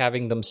them by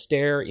having them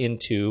stare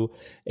into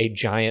a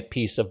giant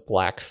piece of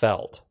black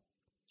felt.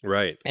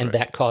 Right. And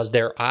that caused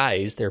their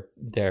eyes, their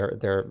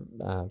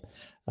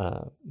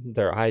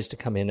eyes to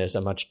come in as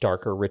a much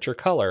darker, richer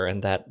color.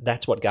 And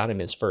that's what got him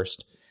his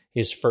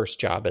first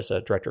job as a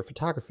director of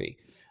photography,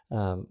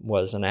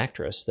 was an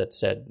actress that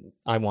said,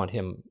 I want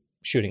him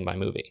shooting my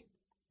movie.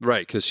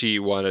 Right. Because she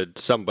wanted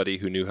somebody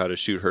who knew how to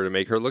shoot her to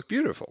make her look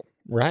beautiful.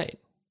 Right.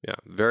 Yeah.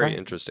 Very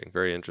interesting.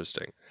 Very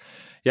interesting.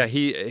 Yeah,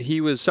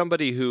 he was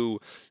somebody who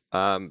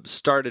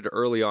started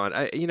early on.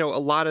 A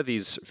lot of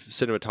these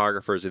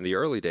cinematographers in the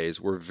early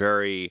days were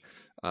very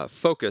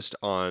focused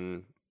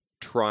on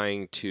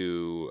trying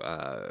to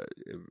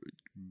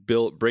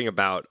bring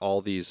about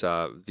all these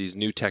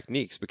new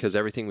techniques, because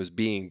everything was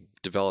being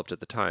developed at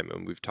the time.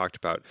 And we've talked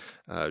about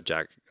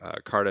Jack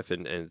Cardiff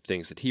and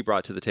things that he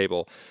brought to the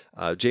table.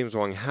 James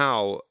Wong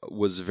Howe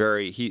was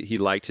he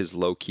liked his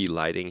low-key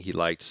lighting. He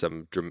liked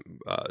some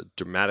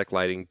dramatic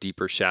lighting,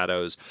 deeper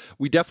shadows.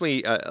 We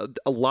definitely,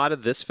 a lot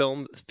of this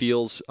film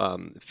feels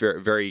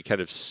very, very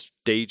kind of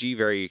stagey,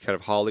 very kind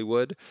of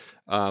Hollywood.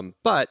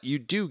 But you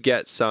do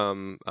get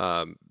some...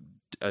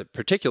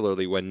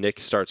 particularly when Nick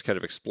starts kind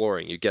of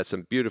exploring, you get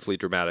some beautifully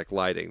dramatic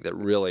lighting that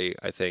really,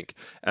 I think,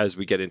 as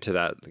we get into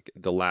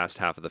the last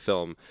half of the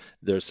film,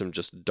 there's some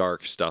just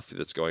dark stuff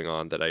that's going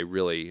on that I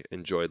really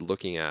enjoyed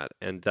looking at.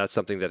 And that's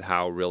something that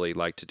Howe really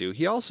liked to do.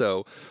 He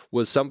also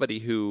was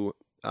somebody who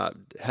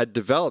had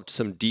developed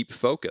some deep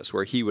focus,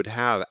 where he would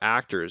have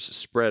actors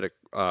spread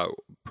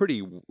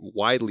pretty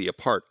widely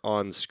apart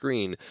on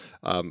screen,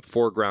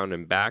 foreground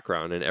and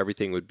background, and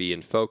everything would be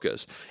in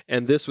focus.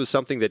 And this was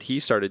something that he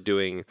started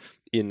doing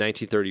in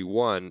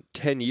 1931,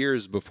 10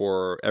 years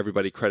before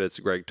everybody credits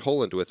Greg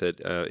Toland with it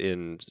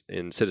in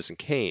Citizen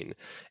Kane.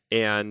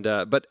 And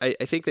but I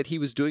think that he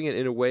was doing it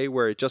in a way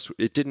where he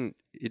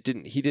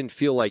didn't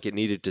feel like it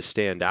needed to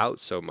stand out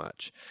so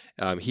much.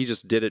 He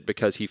just did it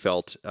because he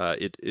felt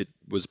it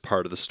was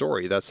part of the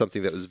story. That's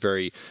something that was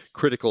very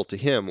critical to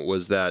him,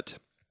 was that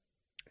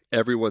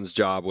everyone's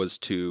job was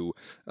to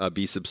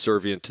be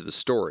subservient to the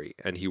story,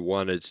 and he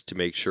wanted to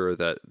make sure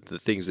that the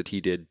things that he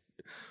did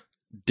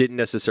didn't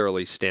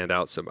necessarily stand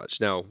out so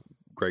much. Now,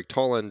 Greg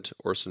Toland,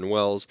 Orson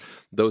Welles,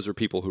 those are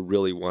people who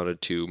really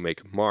wanted to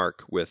make a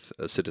mark with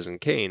Citizen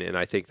Kane, and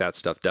I think that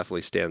stuff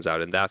definitely stands out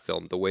in that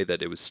film. The way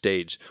that it was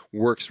staged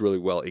works really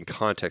well in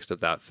context of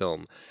that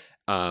film.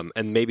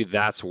 And maybe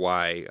that's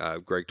why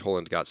Greg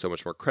Toland got so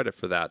much more credit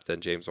for that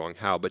than James Wong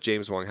Howe. But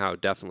James Wong Howe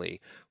definitely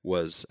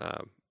was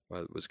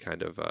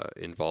kind of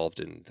involved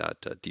in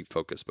that deep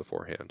focus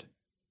beforehand.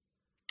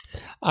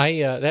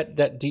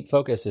 That deep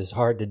focus is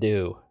hard to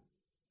do.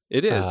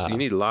 It is. You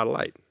need a lot of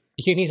light.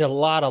 You need a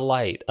lot of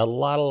light,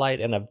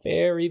 and a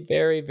very,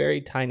 very,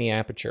 very tiny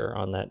aperture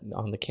on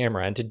the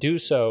camera. And to do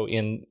so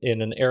in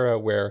an era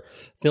where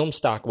film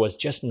stock was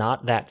just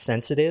not that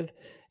sensitive,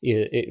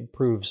 it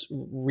proves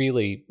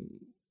really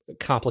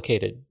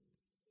complicated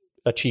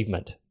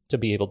achievement to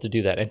be able to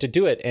do that, and to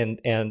do it,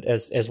 and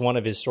as one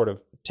of his sort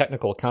of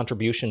technical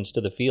contributions to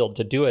the field,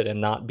 to do it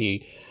and not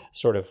be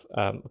sort of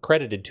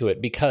credited to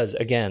it, because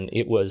again,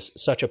 it was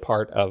such a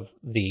part of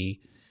the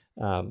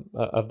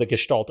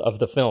gestalt of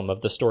the film,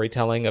 of the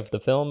storytelling of the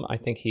film. I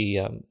think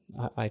he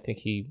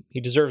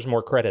deserves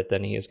more credit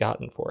than he has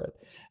gotten for it.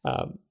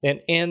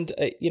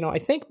 I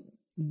think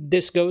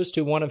this goes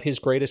to one of his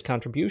greatest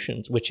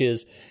contributions, which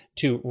is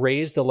to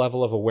raise the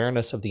level of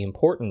awareness of the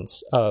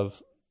importance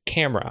of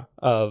camera,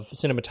 of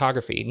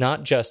cinematography,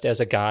 not just as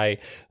a guy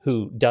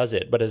who does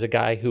it, but as a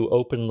guy who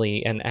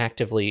openly and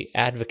actively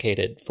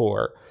advocated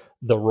for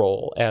the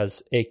role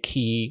as a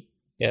key,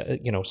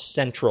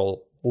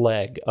 central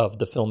leg of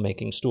the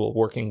filmmaking stool,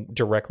 working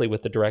directly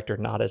with the director,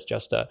 not as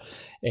just a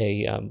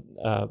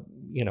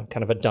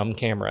kind of a dumb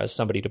camera, as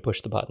somebody to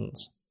push the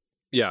buttons.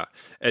 Yeah,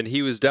 and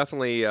he was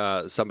definitely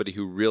somebody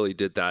who really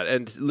did that.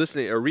 And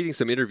listening or reading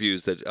some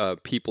interviews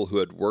that people who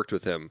had worked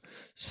with him,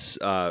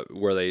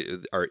 where they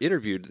are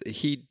interviewed,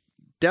 he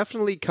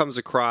definitely comes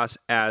across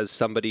as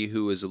somebody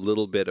who is a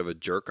little bit of a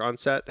jerk on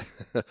set.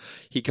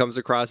 He comes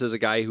across as a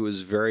guy who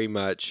was very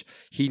much,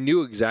 he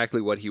knew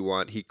exactly what he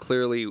wanted. He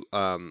clearly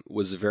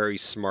was very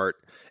smart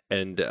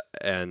and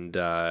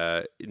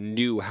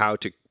knew how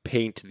to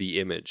paint the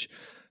image,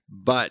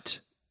 but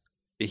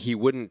he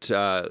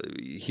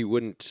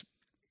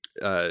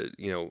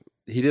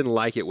didn't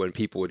like it when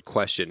people would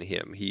question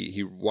him.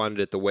 He wanted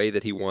it the way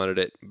that he wanted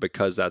it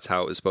because that's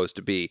how it was supposed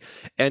to be.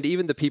 And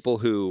even the people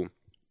who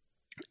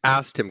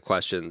asked him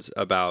questions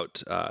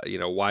about,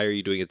 why are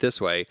you doing it this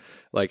way?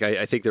 Like,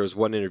 I think there was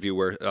one interview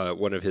where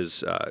one of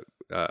his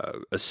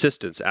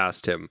assistants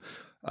asked him,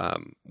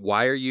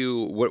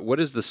 what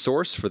is the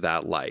source for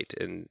that light?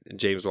 And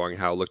James Wong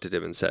Howe looked at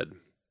him and said,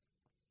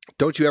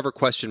 "Don't you ever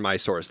question my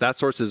source. That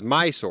source is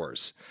my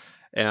source."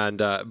 And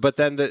but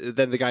then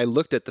the guy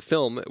looked at the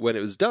film when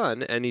it was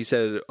done, and he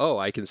said, "Oh,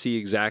 I can see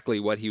exactly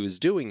what he was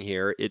doing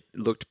here. It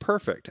looked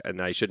perfect,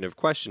 and I shouldn't have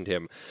questioned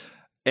him."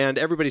 And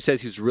everybody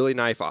says he was really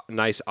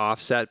nice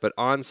offset, but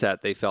on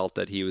set they felt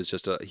that he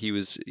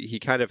was he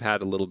kind of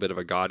had a little bit of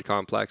a god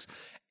complex,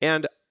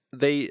 and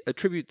they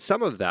attribute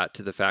some of that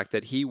to the fact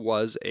that he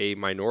was a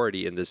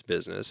minority in this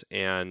business,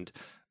 and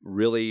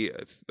really,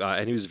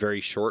 and he was very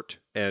short,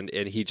 and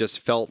he just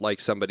felt like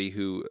somebody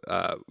who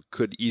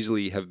could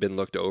easily have been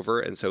looked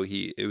over, and so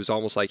it was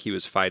almost like he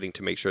was fighting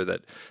to make sure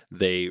that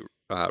they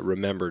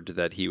remembered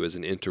that he was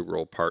an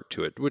integral part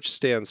to it, which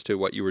stands to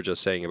what you were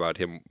just saying about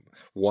him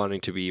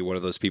wanting to be one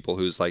of those people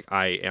who's like,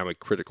 I am a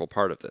critical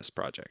part of this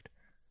project.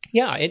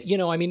 Yeah,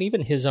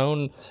 even his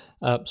own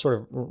sort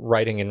of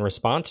writing in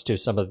response to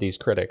some of these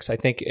critics, I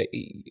think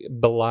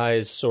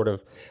belies sort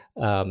of,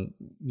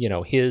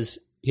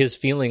 his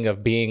feeling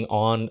of being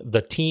on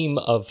the team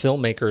of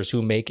filmmakers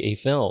who make a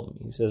film.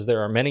 He says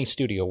there are many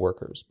studio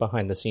workers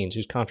behind the scenes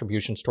whose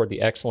contributions toward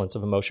the excellence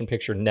of a motion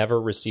picture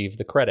never receive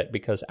the credit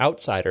because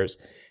outsiders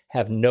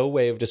have no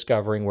way of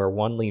discovering where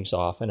one leaves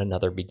off and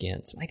another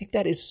begins. And I think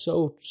that is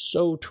so,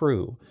 so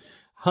true.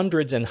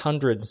 Hundreds and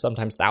hundreds,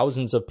 sometimes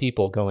thousands of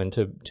people go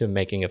into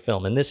making a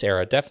film. In this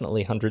era,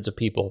 definitely hundreds of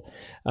people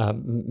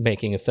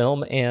making a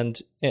film, and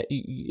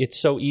it's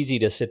so easy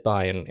to sit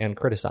by and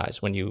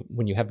criticize when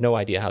you have no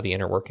idea how the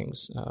inner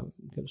workings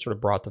sort of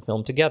brought the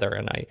film together.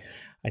 And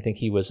I think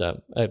he was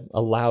a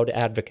loud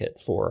advocate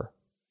for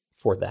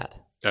that.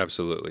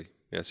 Absolutely,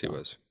 yes, he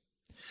was.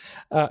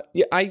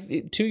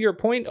 To your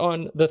point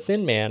on The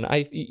Thin Man,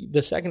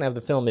 the second half of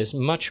the film is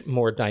much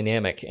more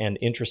dynamic and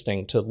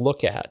interesting to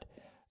look at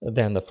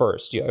than the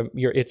first.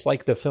 It's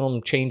like the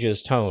film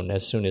changes tone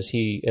as soon as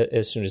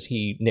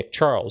Nick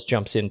Charles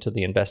jumps into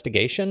the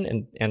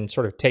investigation and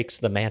sort of takes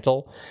the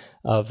mantle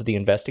of the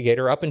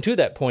investigator. Up until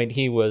that point,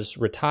 he was a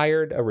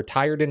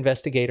retired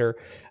investigator.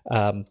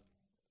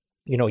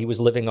 He was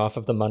living off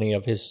of the money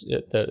of his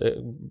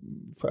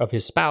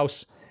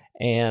spouse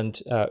and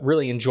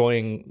really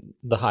enjoying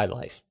the high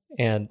life.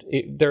 And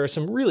there are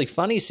some really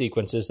funny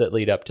sequences that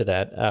lead up to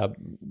that,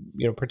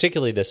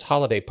 particularly this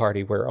holiday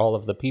party where all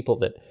of the people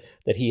that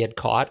he had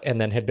caught and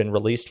then had been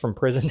released from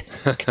prison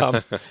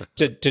come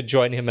to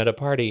join him at a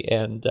party.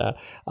 And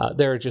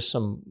there are just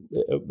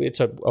it's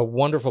a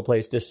wonderful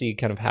place to see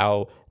kind of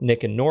how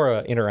Nick and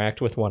Nora interact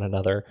with one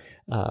another.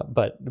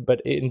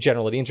 But in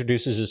general, it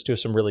introduces us to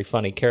some really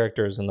funny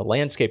characters in the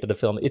landscape of the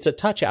film. It's a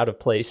touch out of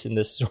place in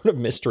this sort of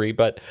mystery,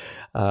 but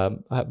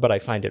I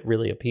find it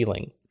really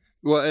appealing.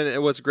 Well,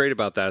 and what's great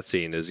about that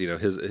scene is,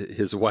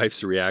 his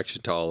wife's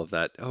reaction to all of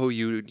that. Oh,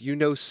 you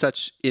know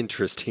such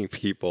interesting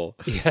people.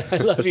 Yeah, I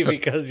love you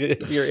because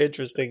you're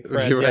interesting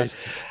friends.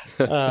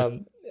 You're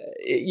right.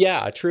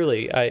 Yeah,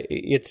 truly.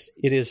 It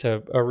is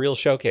a real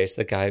showcase.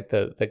 The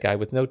guy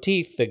with no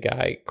teeth, the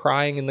guy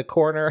crying in the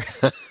corner.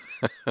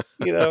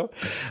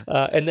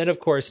 And then of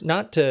course,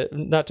 not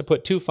to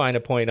put too fine a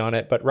point on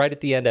it, but right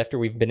at the end, after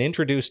we've been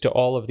introduced to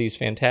all of these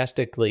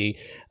fantastically,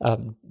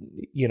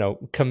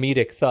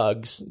 comedic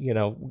thugs,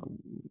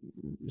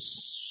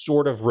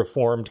 sort of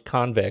reformed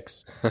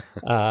convicts,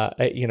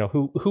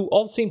 who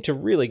all seem to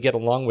really get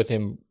along with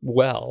him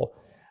well.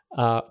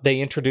 They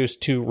introduce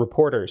two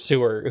reporters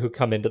who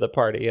come into the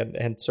party,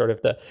 and sort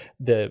of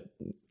the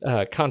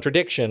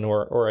contradiction,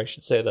 or I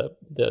should say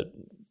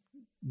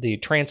the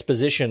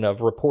transposition of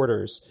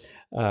reporters,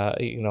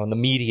 in the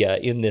media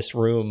in this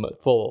room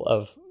full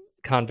of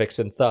convicts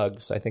and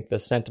thugs. I think the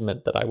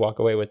sentiment that I walk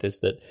away with is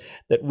that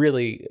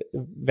really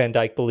Van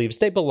Dyke believes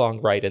they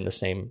belong right in the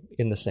same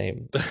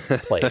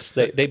place.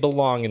 They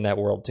belong in that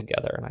world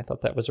together, and I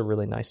thought that was a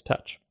really nice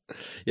touch.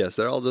 Yes,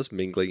 they're all just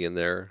mingling in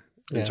there,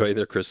 enjoying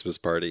their Christmas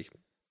party.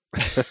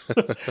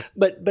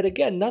 but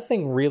again,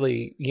 nothing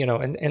really,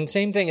 and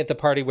same thing at the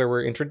party where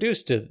we're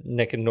introduced to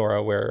Nick and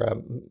Nora, where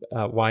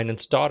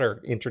Winant's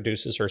daughter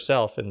introduces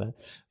herself in the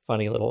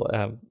funny little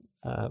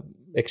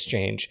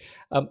exchange.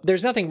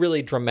 There's nothing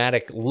really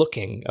dramatic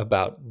looking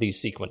about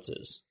these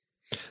sequences.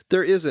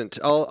 There isn't.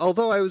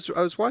 Although I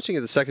was watching it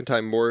the second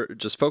time, more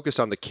just focused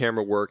on the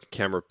camera work,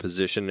 camera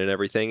position, and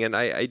everything, and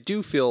I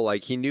do feel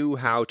like he knew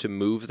how to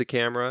move the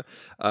camera,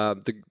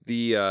 and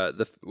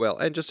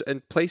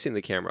placing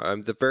the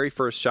camera. The very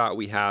first shot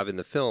we have in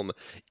the film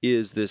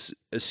is this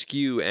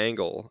askew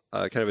angle,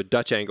 kind of a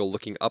Dutch angle,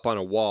 looking up on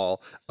a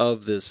wall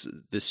of this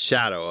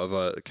shadow of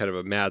a kind of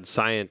a mad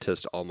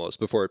scientist almost,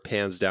 before it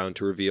pans down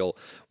to reveal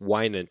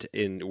Winant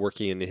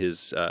working in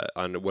his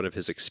on one of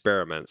his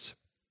experiments.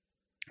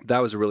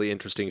 That was a really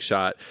interesting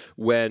shot.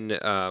 When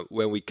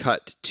we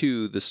cut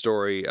to the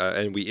story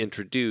and we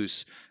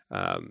introduce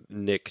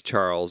Nick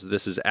Charles,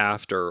 this is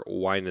after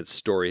Winant's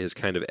story has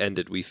kind of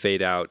ended. We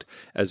fade out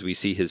as we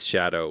see his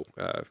shadow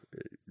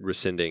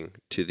rescinding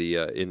to the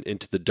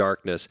into the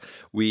darkness.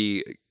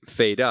 We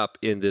fade up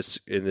in this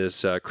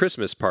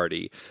Christmas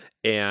party,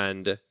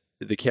 and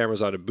the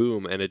camera's on a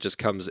boom, and it just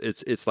comes,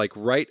 it's like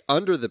right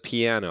under the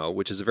piano,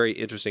 which is a very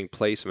interesting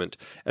placement.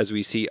 As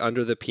we see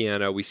under the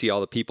piano, we see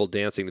all the people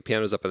dancing. The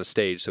piano's up on a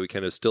stage, so we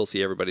kind of still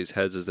see everybody's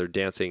heads as they're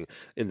dancing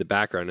in the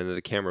background, and then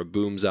the camera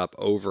booms up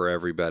over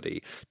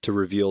everybody to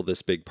reveal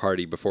this big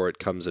party before it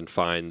comes and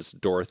finds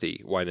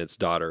Dorothy, Winant's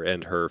daughter,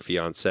 and her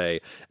fiancé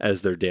as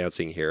they're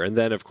dancing here. And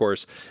then, of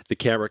course, the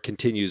camera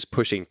continues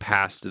pushing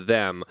past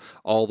them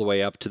all the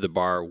way up to the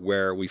bar,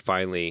 where we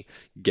finally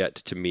get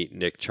to meet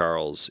Nick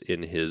Charles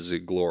in his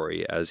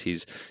glory as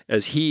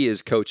he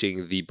is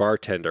coaching the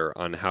bartender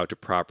on how to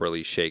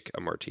properly shake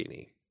a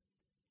martini.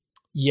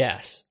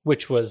 Yes,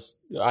 which was,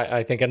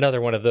 I think,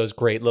 another one of those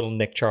great little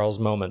Nick Charles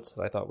moments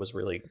that I thought was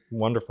really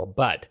wonderful.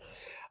 But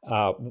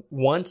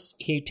once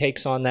he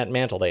takes on that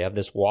mantle, they have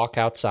this walk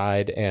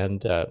outside,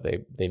 and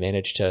they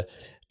manage to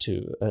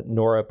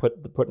Nora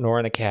put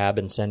Nora in a cab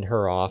and send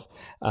her off,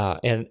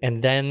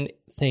 and then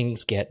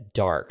things get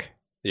dark.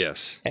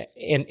 Yes.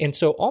 And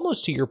so,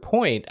 almost to your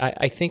point,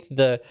 I think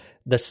the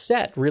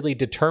set really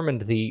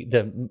determined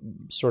the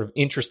sort of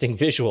interesting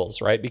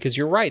visuals, right? Because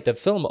you're right, the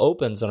film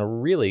opens on a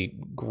really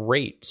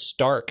great,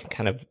 stark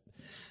kind of,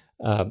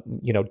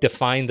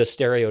 define the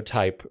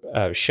stereotype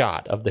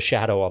shot of the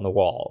shadow on the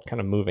wall, kind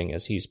of moving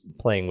as he's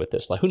playing with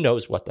this. Like, who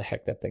knows what the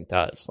heck that thing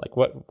does? Like,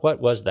 what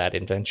was that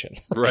invention?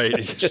 Right.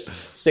 It's just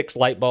 6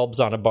 light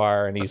bulbs on a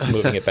bar, and he's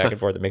moving it back and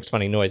forth. It makes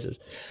funny noises.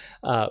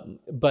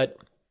 But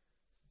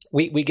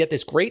we get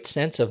this great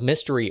sense of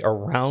mystery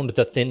around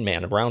the Thin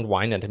Man, around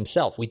Winant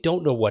himself. We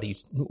don't know what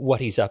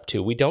he's up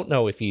to. We don't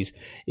know if is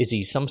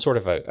he some sort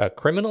of a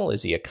criminal?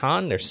 Is he a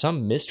con? There's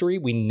some mystery.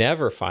 We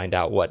never find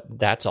out what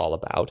that's all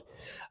about.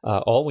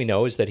 All we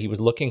know is that he was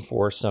looking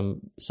for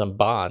some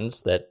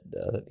bonds that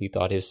he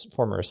thought his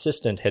former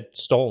assistant had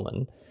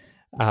stolen,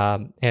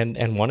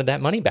 and wanted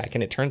that money back.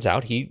 And it turns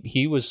out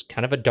he was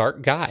kind of a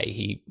dark guy.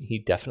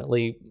 He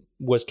definitely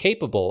was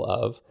capable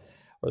of,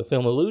 or the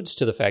film alludes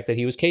to the fact that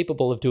he was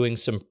capable of doing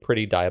some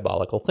pretty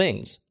diabolical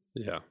things.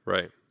 Yeah,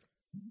 right.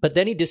 But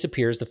then he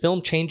disappears. The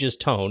film changes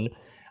tone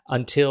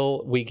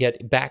until we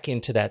get back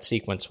into that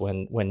sequence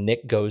when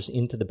Nick goes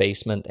into the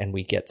basement, and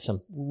we get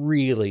some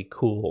really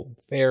cool,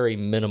 very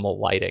minimal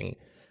lighting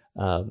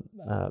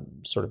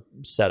sort of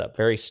setup,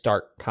 very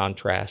stark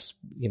contrast,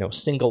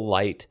 single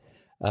light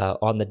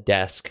on the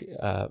desk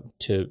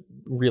to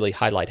really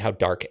highlight how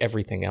dark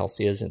everything else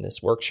is in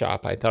this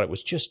workshop. I thought it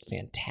was just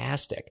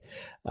fantastic,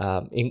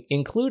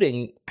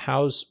 including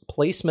Howe's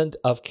placement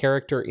of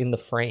character in the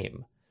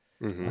frame.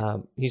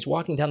 Mm-hmm. He's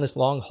walking down this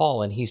long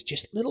hall, and he's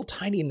just little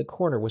tiny in the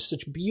corner with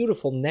such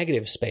beautiful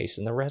negative space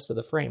in the rest of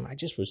the frame. I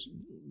just was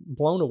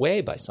blown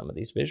away by some of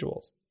these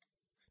visuals.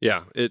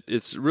 Yeah,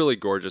 it's really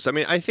gorgeous. I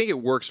mean, I think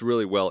it works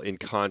really well in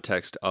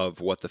context of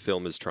what the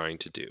film is trying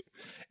to do.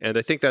 And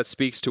I think that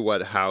speaks to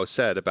what Howe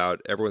said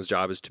about everyone's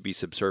job is to be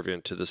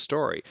subservient to the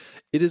story.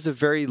 It is a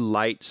very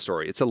light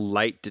story. It's a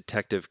light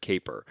detective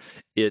caper.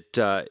 It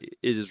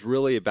is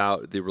really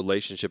about the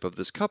relationship of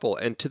this couple.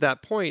 And to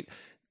that point,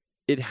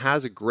 it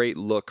has a great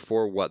look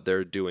for what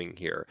they're doing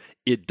here.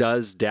 It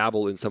does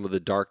dabble in some of the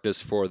darkness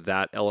for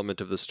that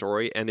element of the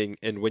story, and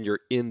when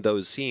you're in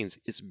those scenes,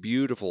 it's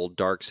beautiful,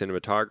 dark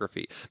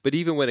cinematography. But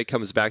even when it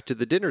comes back to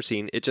the dinner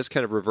scene, it just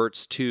kind of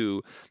reverts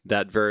to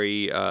that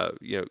very,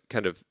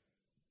 kind of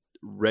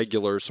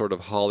regular sort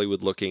of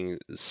Hollywood-looking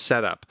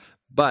setup.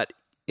 But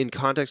in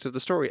context of the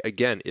story,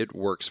 again, it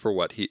works for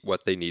what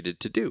they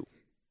needed to do.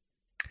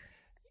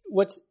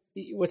 What's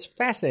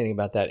fascinating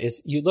about that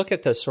is you look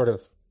at the sort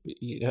of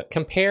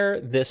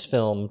compare this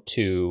film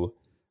to,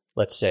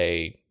 let's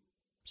say,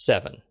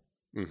 Seven.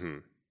 Mm-hmm.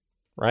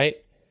 Right?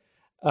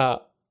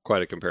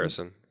 Quite a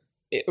comparison.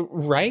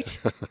 Right?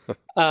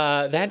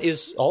 That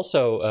is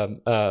also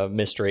a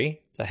mystery.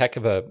 It's a heck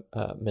of a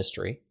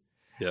mystery.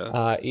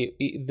 Yeah.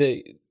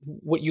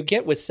 What you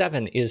get with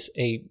Seven is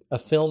a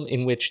film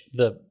in which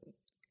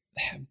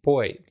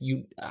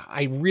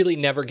I really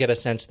never get a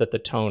sense that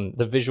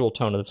the visual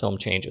tone of the film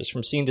changes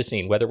from scene to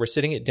scene, whether we're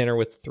sitting at dinner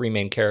with three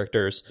main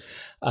characters,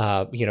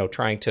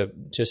 trying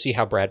to see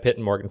how Brad Pitt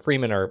and Morgan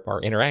Freeman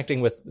are interacting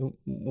with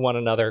one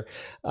another.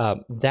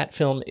 That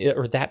film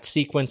or that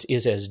sequence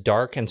is as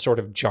dark and sort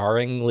of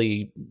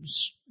jarringly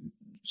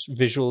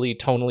visually,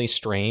 tonally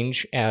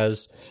strange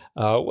as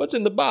what's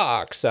in the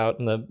box out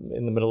in the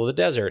middle of the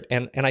desert.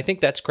 And I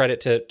think that's credit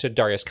to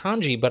Darius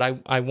Khanji, but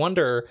I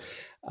wonder,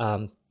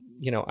 I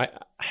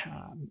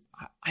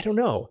don't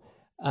know.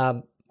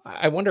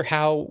 I wonder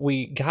how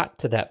we got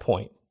to that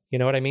point. You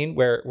know what I mean?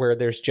 Where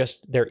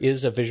there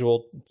is a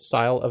visual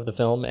style of the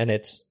film, and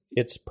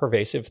it's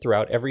pervasive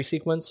throughout every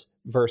sequence,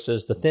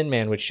 versus The Thin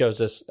Man, which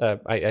shows us,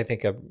 I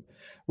think, a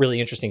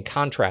really interesting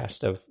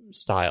contrast of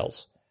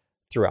styles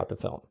throughout the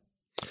film.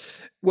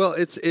 Well,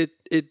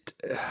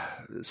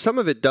 some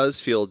of it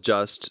does feel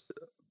just,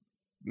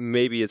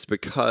 maybe it's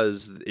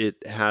because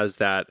it has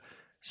that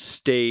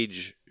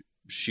stage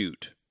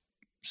shoot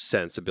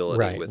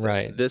sensibility with it.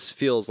 Right. This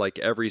feels like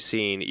every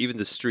scene, even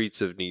the streets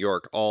of New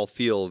York, all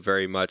feel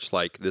very much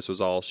like this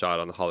was all shot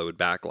on the Hollywood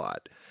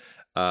backlot.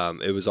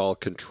 It was all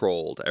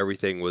controlled.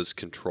 Everything was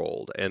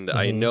controlled. And mm-hmm.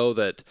 I know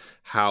that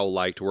Howe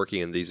liked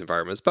working in these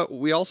environments, but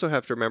we also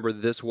have to remember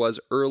this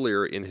was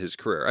earlier in his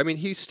career. I mean,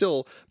 he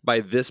still, by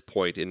this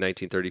point in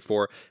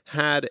 1934,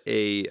 had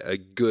a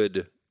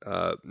good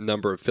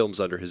number of films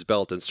under his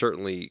belt and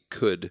certainly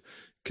could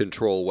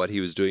control what he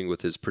was doing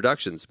with his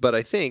productions. But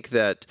I think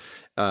that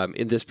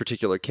in this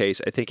particular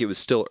case, I think it was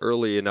still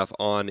early enough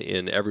on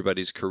in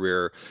everybody's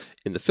career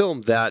in the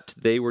film that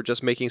they were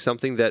just making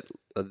something that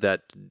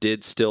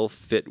did still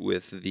fit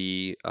with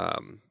the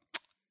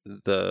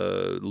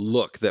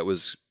look that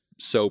was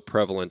so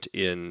prevalent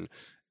in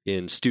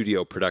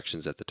studio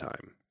productions at the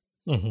time.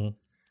 Mm-hmm.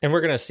 And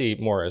we're going to see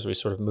more as we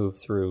sort of move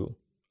through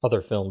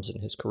other films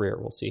in his career.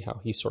 We'll see how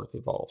he sort of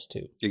evolves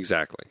too.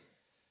 Exactly.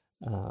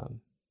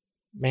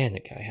 Man, the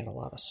guy had a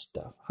lot of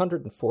stuff.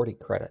 140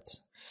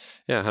 credits.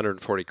 Yeah,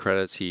 140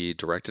 credits. He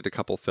directed a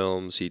couple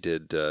films. He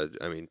did,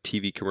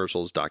 TV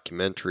commercials,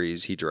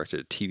 documentaries. He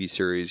directed a TV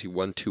series. He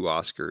won 2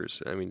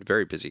 Oscars. I mean,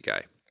 very busy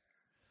guy.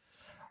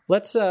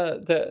 Let's,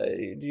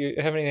 do you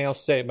have anything else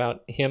to say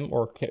about him,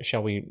 or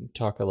shall we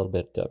talk a little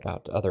bit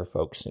about other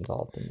folks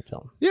involved in the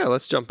film? Yeah,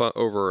 let's jump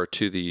over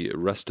to the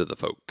rest of the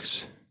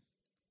folks.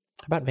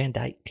 How about Van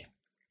Dyke?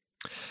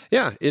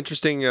 Yeah,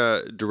 interesting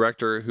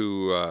director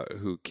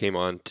who came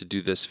on to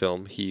do this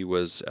film. He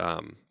was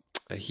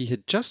he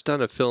had just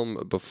done a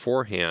film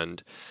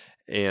beforehand,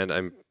 and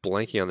I'm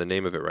blanking on the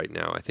name of it right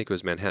now. I think it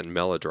was Manhattan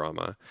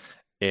Melodrama,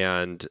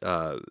 and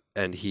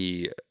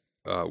he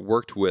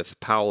worked with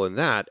Powell in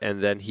that,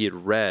 and then he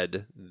had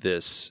read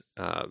this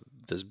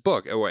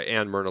book,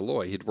 Anne Myrna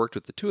Loy. He'd worked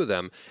with the two of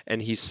them,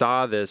 and he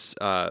saw this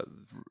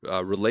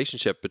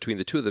relationship between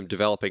the two of them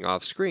developing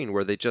off screen,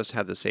 where they just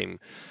had the same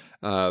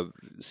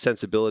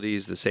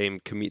sensibilities, the same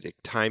comedic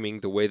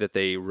timing, the way that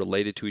they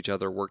related to each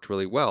other worked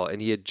really well.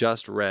 And he had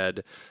just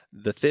read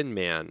The Thin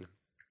Man,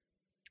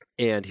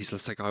 and he's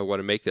just like, "Oh, I want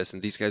to make this,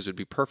 and these guys would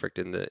be perfect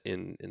in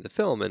the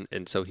film,"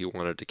 and so he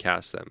wanted to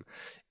cast them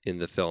in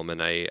the film.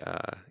 And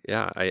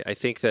I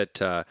think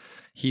that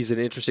he's an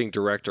interesting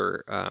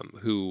director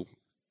who.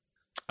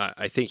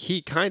 I think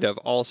he kind of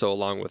also,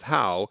 along with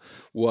Howe,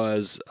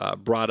 was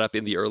brought up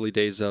in the early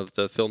days of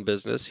the film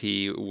business.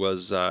 He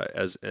was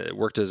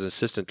worked as an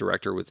assistant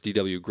director with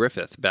D.W.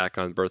 Griffith back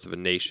on Birth of a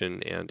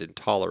Nation and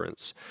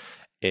Intolerance.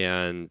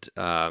 and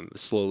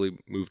slowly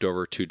moved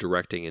over to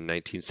directing in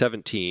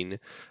 1917.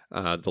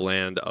 The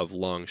Land of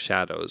Long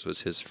Shadows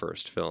was his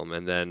first film.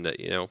 And then,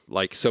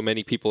 like so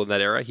many people in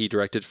that era, he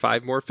directed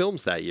 5 more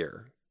films that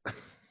year.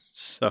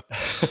 So,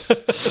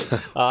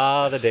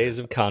 the days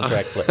of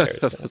contract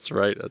players. That's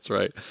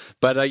right.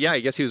 But I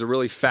guess he was a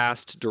really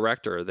fast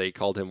director. They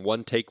called him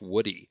One Take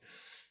Woody.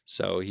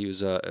 So he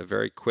was a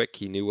very quick.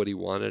 He knew what he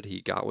wanted.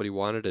 He got what he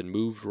wanted and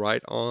moved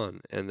right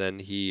on. And then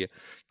he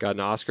got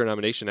an Oscar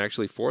nomination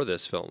actually for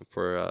this film,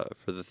 for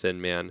The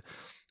Thin Man.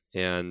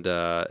 And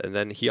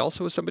then he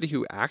also was somebody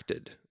who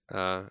acted,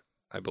 I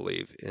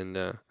believe,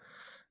 in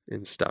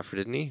stuff,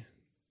 didn't he?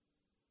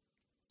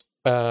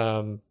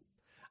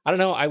 I don't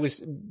know. I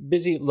was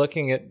busy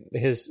looking at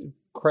his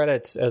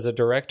credits as a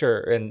director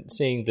and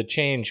seeing the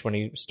change when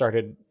he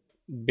started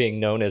being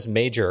known as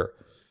Major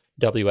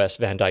W.S.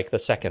 Van Dyke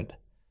II.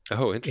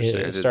 Oh,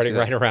 interesting. Starting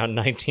right around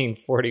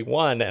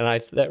 1941,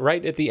 and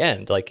right at the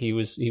end, like he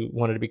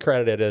wanted to be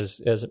credited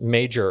as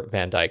Major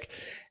Van Dyke,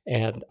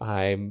 and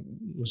I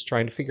was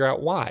trying to figure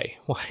out why.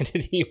 Why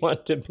did he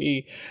want to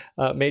be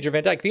Major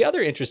Van Dyke? The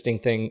other interesting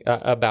thing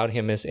about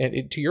him is,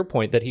 and to your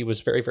point, that he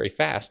was very, very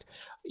fast.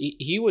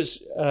 He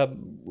was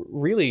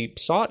really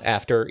sought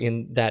after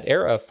in that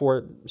era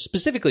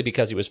specifically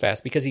because he was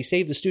fast, because he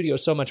saved the studio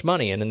so much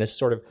money. And in this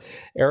sort of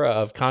era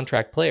of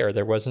contract player,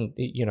 there wasn't,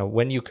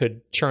 when you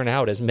could churn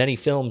out as many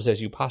films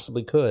as you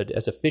possibly could,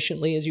 as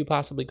efficiently as you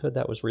possibly could,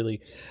 that was really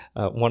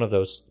one of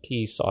those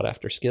key sought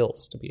after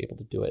skills, to be able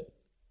to do it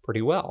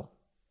pretty well.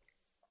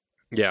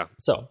 Yeah.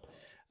 So,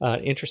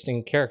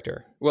 interesting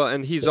character. Well,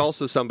 and he's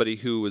also somebody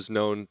who was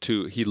known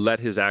to, he let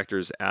his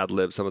actors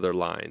ad-lib some of their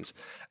lines,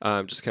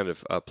 just kind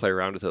of play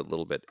around with it a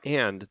little bit.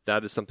 And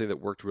that is something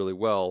that worked really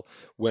well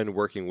when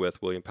working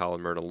with William Powell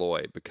and Myrna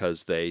Loy,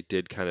 because they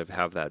did kind of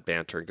have that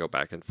banter and go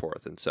back and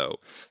forth. And so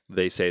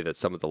they say that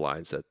some of the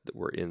lines that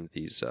were in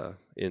these,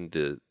 in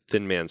the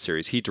Thin Man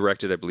series, he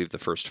directed, I believe, the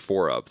first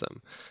 4 of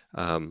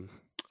them,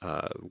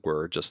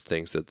 were just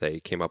things that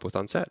they came up with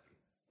on set.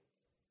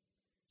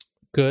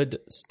 Good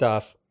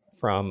stuff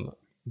from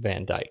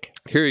Van Dyke.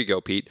 Here you go,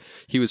 Pete.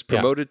 He was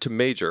promoted to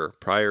Major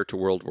prior to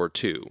World War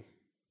II.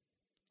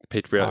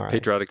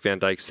 Patriotic Van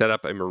Dyke set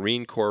up a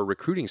Marine Corps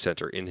recruiting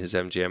center in his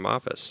MGM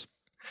office.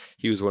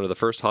 He was one of the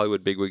first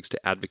Hollywood bigwigs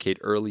to advocate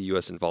early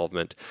U.S.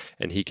 involvement,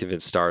 and he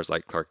convinced stars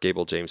like Clark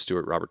Gable, James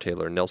Stewart, Robert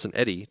Taylor, and Nelson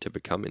Eddy to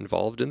become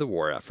involved in the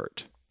war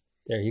effort.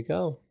 There you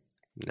go.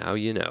 Now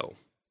you know.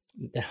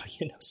 Now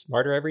you know.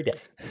 Smarter every day.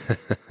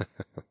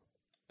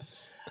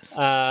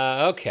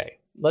 Okay.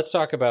 Let's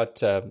talk about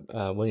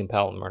William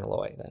Powell and Myrna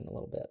Loy then a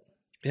little bit.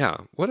 Yeah,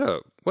 what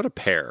a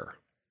pair.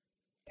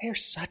 They're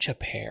such a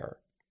pair.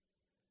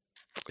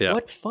 Yeah.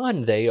 What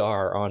fun they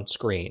are on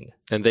screen.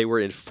 And they were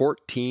in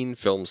 14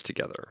 films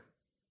together.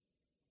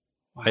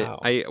 Wow.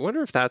 I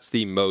wonder if that's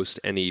the most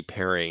any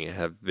pairing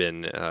have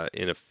been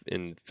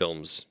in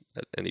films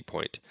at any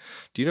point.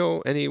 Do you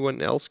know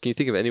anyone else? Can you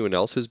think of anyone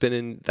else who's been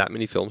in that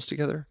many films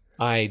together?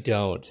 I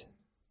don't.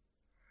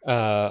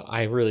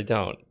 I really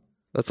don't.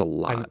 That's a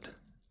lot.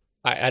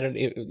 I don't.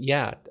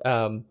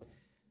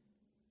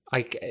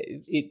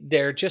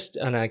 They're just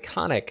an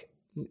iconic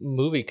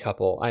movie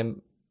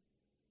couple.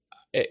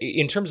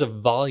 In terms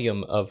of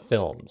volume of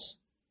films.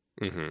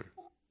 Mm-hmm.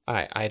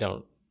 I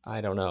don't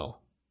know.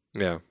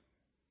 Yeah,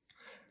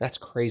 that's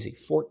crazy.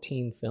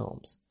 14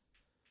 films.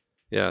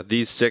 Yeah,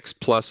 these 6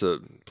 plus a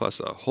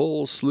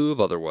whole slew of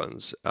other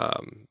ones.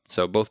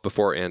 So both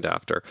before and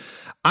after.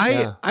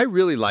 I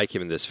really like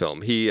him in this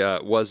film. He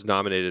was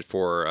nominated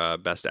for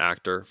Best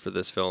Actor for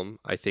this film.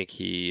 I think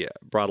he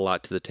brought a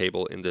lot to the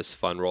table in this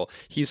fun role.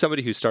 He's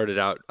somebody who started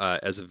out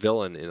as a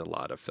villain in a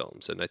lot of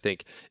films, and I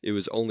think it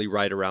was only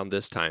right around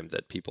this time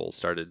that people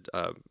started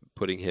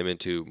putting him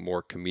into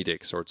more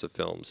comedic sorts of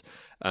films.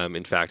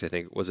 In fact, I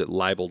think, was it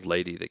Libeled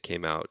Lady that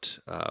came out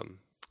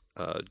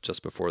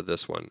just before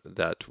this one,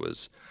 that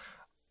was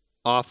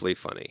awfully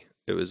funny.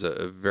 It was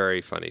a very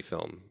funny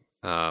film.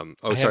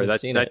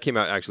 That came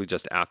out actually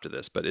just after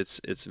this, but it's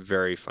a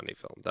very funny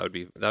film. That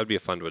would be a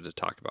fun one to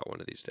talk about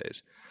one of these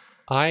days.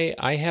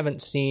 I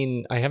haven't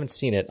seen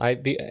it.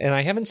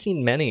 I haven't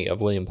seen many of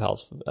William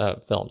Powell's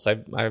films.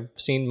 I've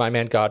seen My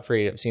Man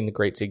Godfrey. I've seen The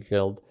Great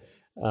Ziegfeld,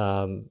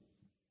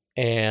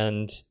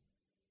 and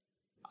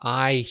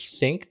I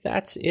think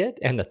that's it.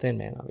 And The Thin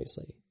Man,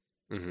 obviously.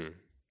 Mm-hmm.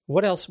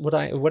 What else would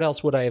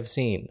I have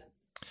seen?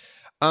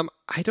 I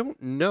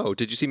don't know.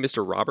 Did you see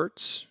Mr.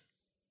 Roberts?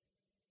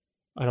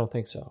 I don't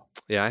think so.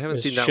 Yeah, I haven't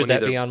seen that one either.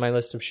 Should that be on my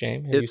list of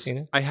shame? Have you seen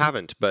it? I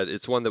haven't, but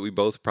it's one that we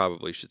both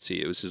probably should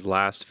see. It was his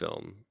last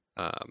film,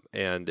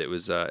 and it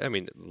was, a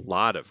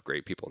lot of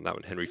great people in that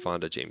one. Henry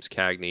Fonda, James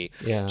Cagney,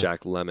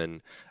 Jack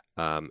Lemmon.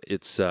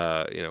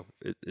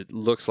 It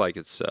looks like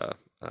it's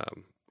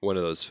one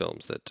of those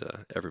films that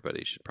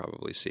everybody should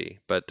probably see.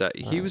 But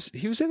he was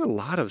in a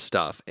lot of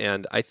stuff,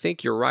 and I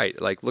think you're right.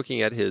 Like,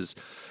 looking at his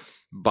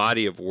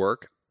body of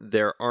work,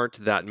 there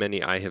aren't that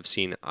many I have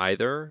seen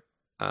either.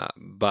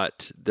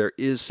 but there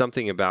is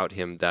something about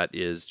him that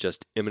is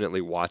just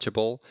eminently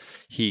watchable.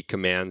 He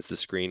commands the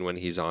screen when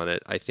he's on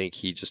it. I think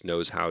he just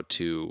knows how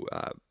to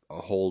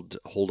hold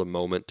a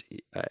moment.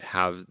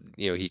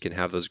 He can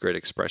have those great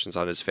expressions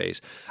on his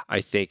face.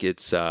 I think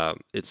it's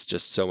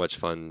just so much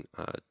fun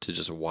to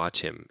just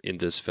watch him in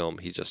this film.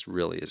 He just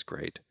really is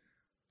great.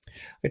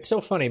 It's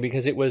so funny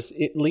because it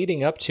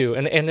leading up to,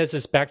 and this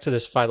is back to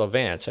this Philo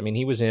Vance. I mean,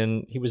 he was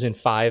in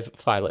 5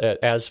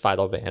 as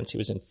Philo Vance. He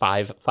was in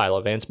 5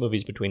 Philo Vance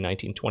movies between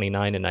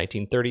 1929 and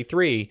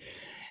 1933,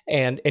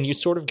 and you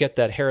sort of get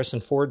that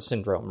Harrison Ford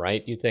syndrome,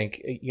 right? You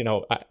think,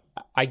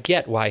 I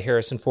get why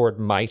Harrison Ford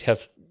might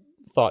have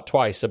thought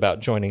twice about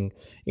joining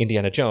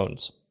Indiana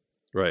Jones,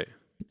 right,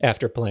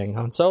 after playing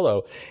Han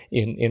Solo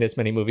in as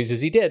many movies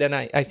as he did, and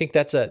I think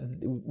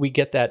we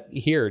get that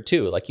here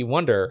too. Like you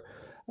wonder.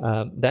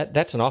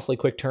 That's an awfully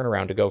quick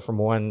turnaround to go from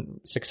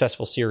one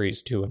successful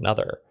series to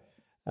another.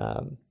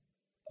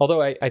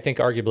 Although I think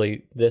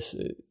arguably this,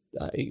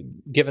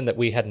 given that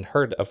we hadn't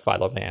heard of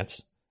Philo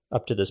Vance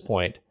up to this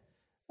point,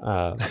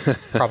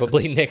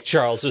 probably Nick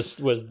Charles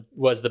was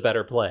the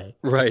better play.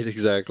 Right,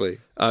 exactly.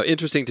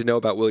 Interesting to know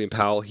about William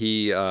Powell.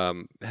 He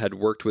had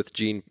worked with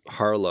Jean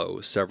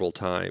Harlow several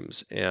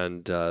times,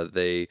 and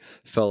they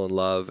fell in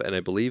love, and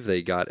I believe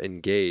they got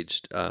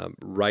engaged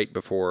right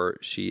before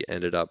she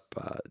ended up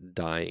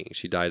dying.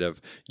 She died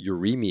of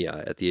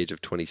uremia at the age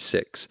of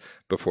 26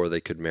 before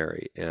they could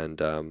marry, and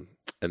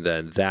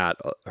then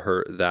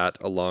that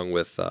along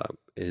with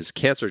his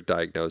cancer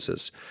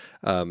diagnosis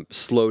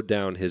slowed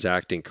down his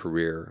acting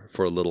career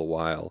for a little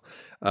while.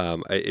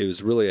 It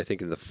was really, I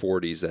think, in the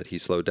 40s that he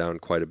slowed down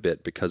quite a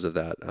bit because of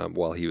that,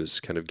 while he was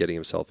kind of getting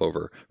himself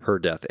over her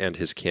death and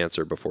his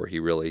cancer before he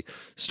really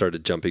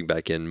started jumping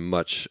back in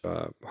much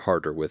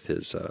harder with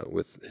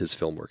his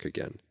film work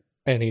again.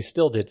 And he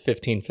still did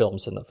 15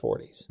 films in the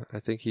 40s. I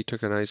think he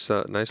took a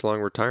nice long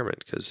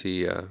retirement because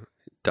he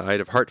died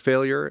of heart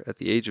failure at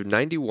the age of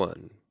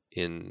 91.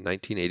 In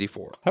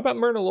 1984. How about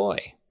Myrna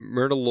Loy?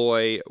 Myrna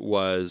Loy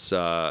was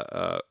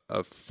a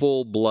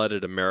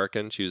full-blooded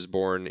American. She was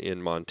born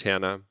in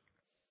Montana,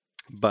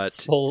 but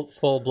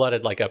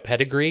full-blooded, like a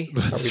pedigree.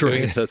 That's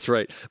right. That's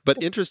right.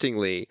 But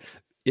interestingly,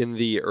 in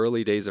the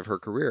early days of her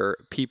career,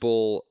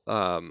 people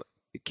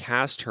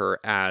cast her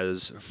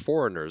as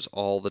foreigners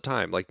all the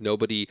time. Like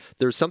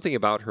there's something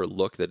about her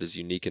look that is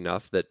unique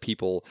enough that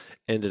people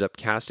ended up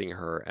casting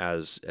her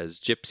as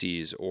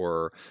gypsies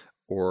or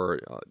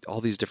all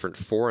these different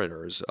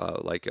foreigners,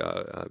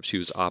 she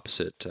was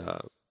opposite,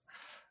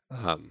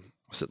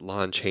 was it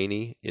Lon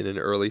Chaney in an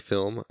early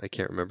film? I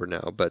can't remember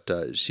now, but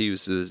she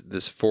was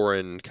this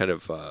foreign kind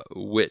of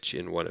witch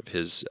in one of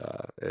his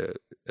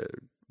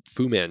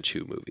Fu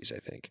Manchu movies, I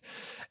think.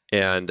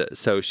 And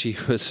so she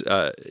was,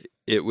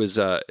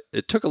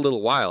 it took a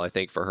little while, I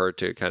think, for her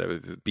to kind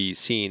of be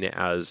seen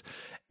as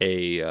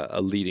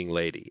a leading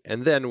lady.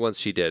 And then once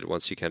she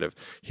kind of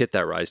hit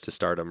that rise to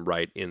stardom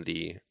right in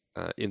the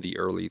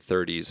early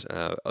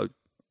 30s,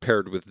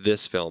 paired with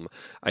this film,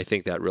 I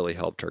think that really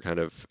helped her kind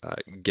of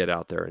get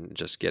out there and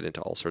just get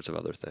into all sorts of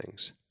other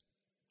things.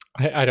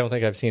 I don't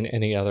think I've seen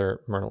any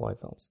other Myrna Loy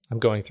films. I'm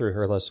going through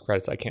her list of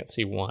credits. I can't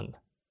see one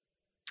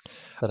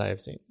that I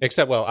have seen,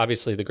 except, well,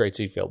 obviously The Great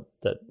Seafield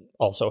that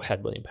also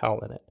had William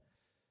Powell in it.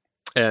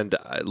 And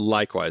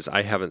likewise,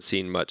 I haven't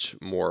seen much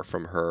more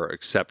from her,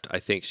 except I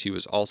think she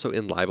was also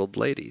in Libeled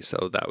Lady,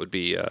 so that would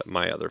be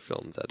my other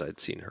film that I'd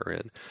seen her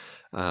in.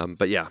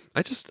 But yeah,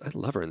 I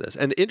love her in this.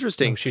 And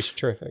interesting. Oh, she's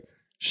terrific.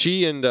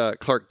 She and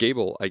Clark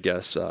Gable, I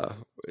guess,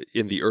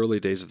 in the early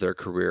days of their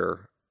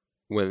career,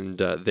 when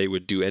they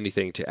would do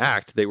anything to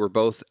act, they were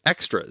both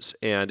extras.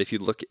 And if you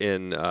look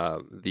in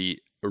the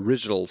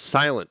original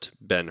silent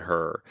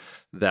Ben-Hur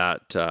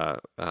that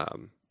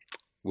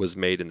was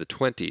made in the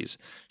 20s,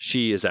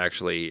 she is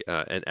actually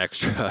an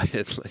extra.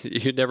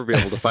 You'd never be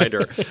able to find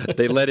her.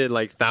 They let in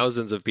like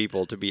thousands of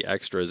people to be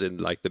extras in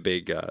like the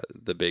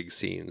big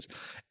scenes,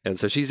 and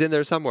so she's in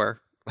there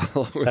somewhere.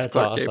 That's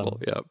Clark awesome.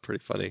 Gable. Yeah,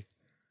 pretty funny.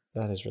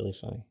 That is really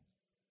funny.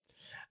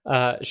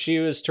 She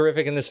was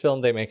terrific in this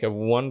film. They make a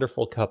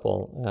wonderful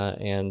couple,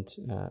 and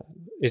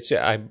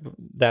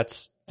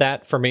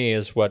that for me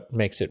is what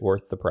makes it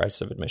worth the price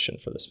of admission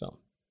for this film.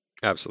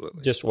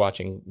 Absolutely. Just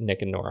watching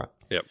Nick and Nora.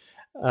 Yep.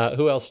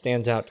 Who else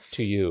stands out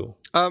to you?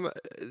 I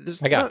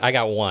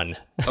got one.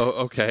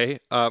 Oh, okay.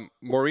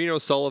 Maureen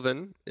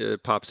O'Sullivan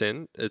pops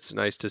in. It's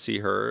nice to see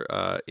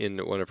her in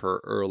one of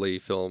her early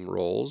film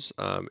roles.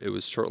 It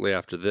was shortly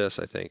after this,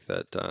 I think,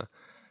 that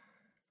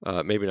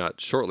maybe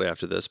not shortly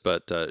after this,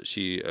 but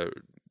she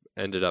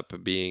ended up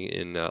being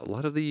in a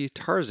lot of the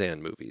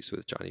Tarzan movies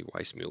with Johnny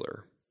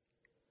Weissmuller.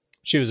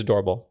 She was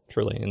adorable,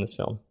 truly, in this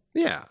film.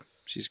 Yeah,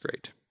 she's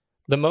great.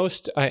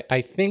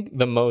 I think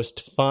the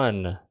most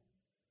fun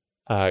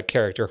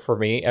character for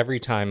me, every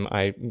time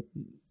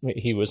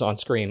he was on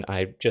screen,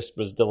 I just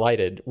was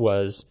delighted,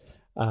 was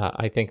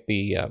I think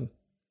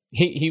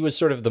he was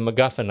sort of the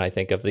MacGuffin, I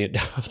think, of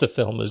the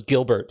film, was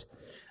Gilbert,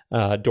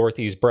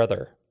 Dorothy's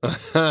brother.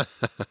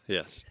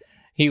 Yes.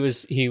 He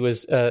was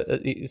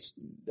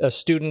a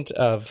student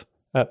of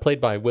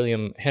played by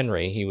William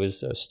Henry. He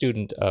was a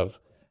student of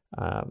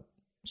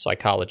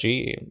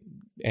psychology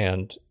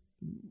and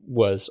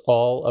was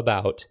all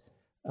about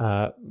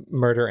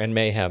murder and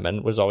mayhem,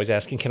 and was always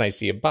asking, "Can I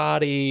see a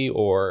body?"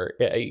 Or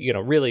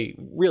really,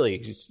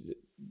 really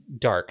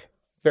dark,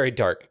 very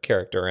dark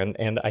character.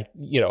 And I,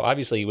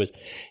 obviously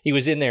he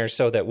was in there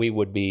so that we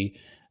would be,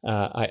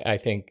 I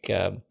think,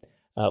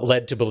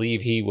 led to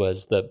believe he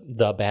was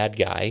the bad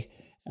guy.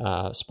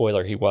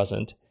 Spoiler: he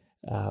wasn't.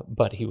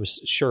 But he was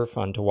sure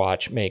fun to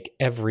watch, make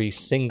every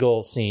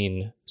single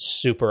scene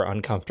super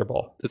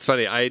uncomfortable. It's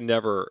funny. I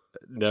never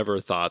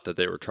thought that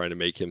they were trying to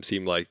make him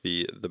seem like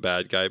the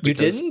bad guy.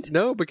 Because, you didn't?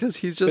 No, because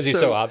he's just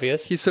so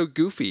obvious. He's so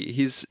goofy.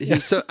 He's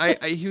so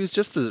he was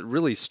just the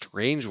really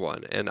strange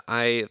one, and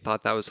I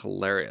thought that was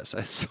hilarious.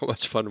 I had so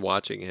much fun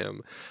watching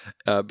him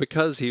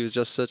because he was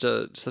just such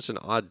an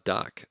odd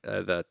duck.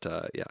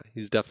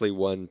 He's definitely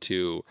one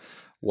to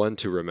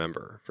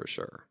remember for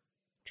sure.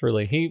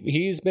 Truly,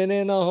 he's been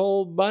in a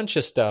whole bunch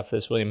of stuff.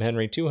 This William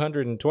Henry,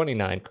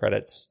 229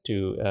 credits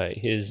to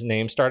his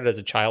name. Started as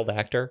a child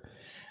actor,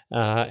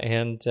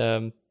 and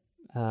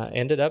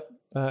ended up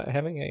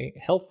having a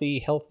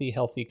healthy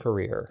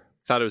career.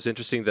 Thought it was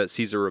interesting that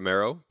Cesar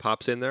Romero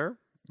pops in there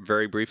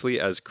very briefly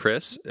as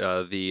Chris,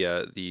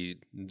 the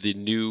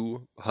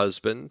new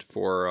husband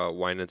for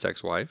Winans'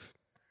 ex-wife.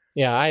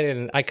 Yeah,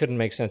 I couldn't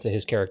make sense of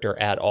his character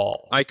at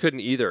all. I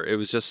couldn't either. It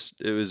was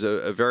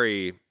a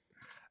very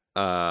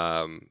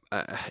I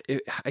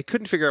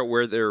couldn't figure out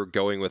where they were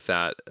going with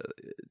that,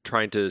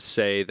 trying to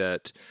say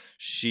that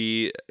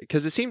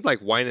because it seemed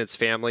like Winans'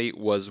 family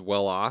was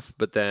well off,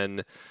 but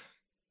then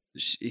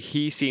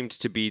he seemed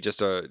to be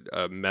just a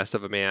mess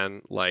of a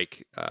man,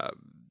 like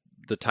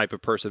the type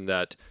of person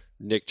that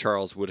Nick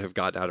Charles would have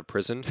gotten out of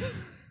prison.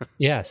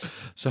 Yes.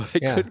 So I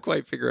couldn't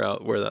quite figure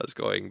out where that was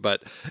going,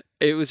 but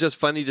it was just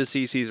funny to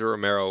see Cesar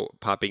Romero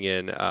popping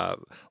in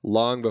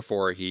long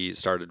before he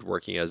started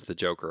working as the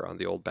Joker on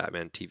the old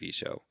Batman TV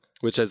show,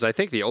 which is, I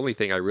think, the only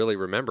thing I really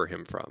remember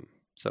him from.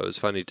 So it was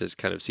funny to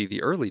kind of see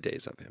the early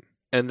days of him.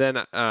 And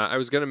then I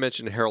was going to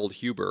mention Harold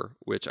Huber,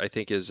 which I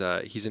think is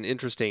he's an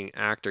interesting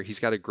actor. He's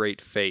got a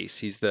great face.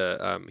 He's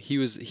he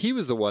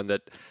was the one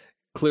that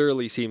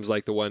clearly seems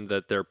like the one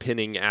that they're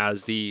pinning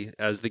as the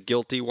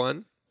guilty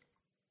one,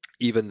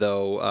 even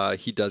though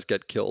he does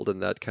get killed,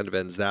 and that kind of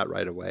ends that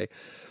right away.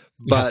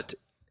 But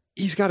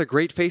he's got a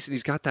great face, and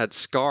he's got that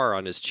scar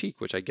on his cheek,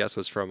 which I guess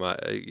was from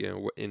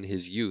in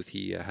his youth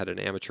he had an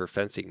amateur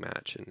fencing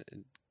match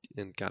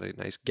and got a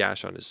nice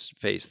gash on his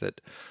face that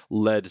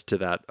led to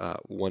that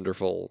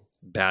wonderful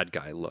bad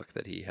guy look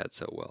that he had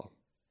so well.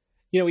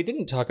 We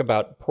didn't talk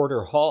about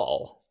Porter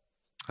Hall.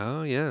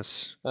 Oh,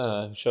 yes.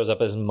 Shows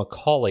up as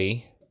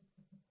Macaulay,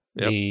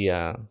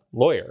 the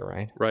lawyer,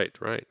 right? Right.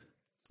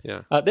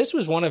 Yeah. This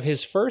was one of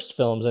his first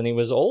films, and he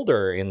was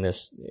older in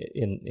this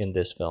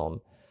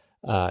film.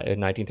 In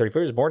 1934,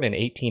 he was born in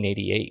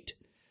 1888,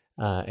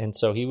 and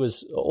so he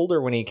was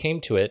older when he came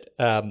to it.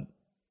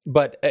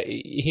 But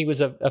he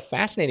was a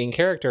fascinating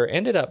character.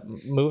 Ended up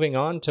moving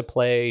on to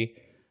play,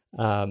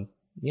 not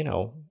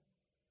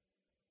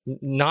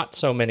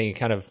so many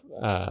kind of.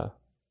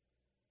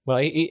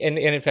 And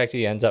in fact,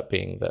 he ends up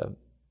being the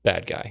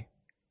bad guy,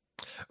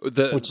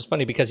 which is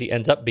funny because he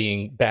ends up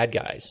being bad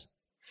guys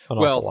an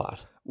awful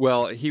lot.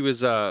 Well, he was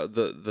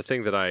the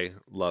thing that I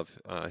love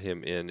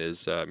him in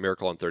is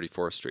Miracle on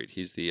 34th Street.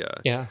 He's the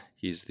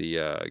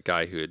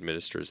guy who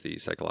administers the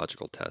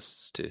psychological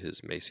tests to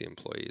his Macy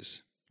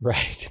employees.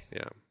 Right.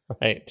 Yeah.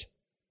 Right.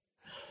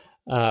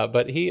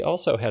 But he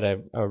also had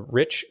a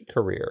rich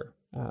career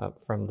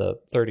from the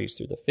 30s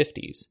through the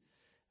 50s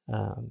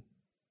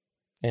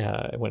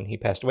when he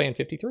passed away in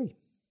 53.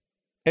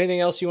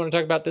 Anything else you want to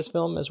talk about this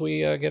film as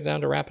we get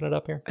down to wrapping it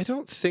up here? I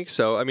don't think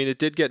so. I mean, it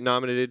did get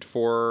nominated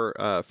for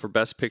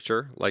Best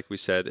Picture. Like we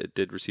said, it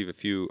did receive a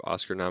few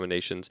Oscar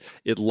nominations.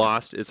 It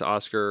lost its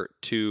Oscar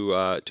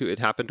to It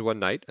Happened One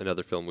Night,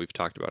 another film we've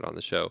talked about on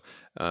the show,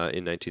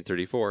 in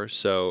 1934.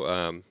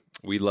 So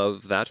we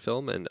love that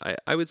film, and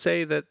I would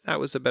say that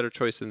was a better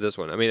choice than this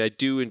one. I mean, I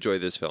do enjoy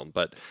this film,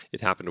 but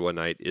It Happened One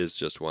Night is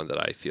just one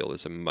that I feel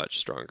is a much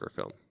stronger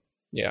film.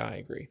 Yeah,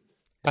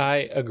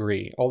 I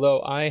agree.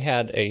 Although I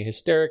had a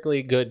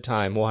hysterically good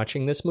time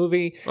watching this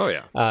movie. Oh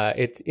yeah.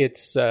 It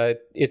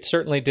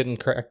certainly didn't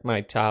crack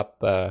my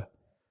top. I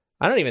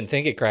don't even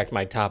think it cracked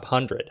my top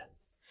 100.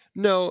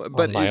 No,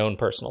 but on my own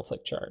personal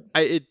flick chart.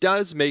 It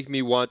does make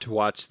me want to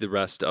watch the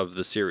rest of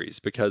the series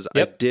because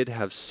I did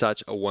have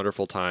such a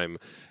wonderful time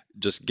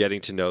just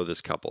getting to know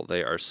this couple.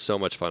 They are so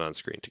much fun on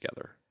screen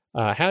together.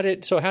 How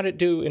did it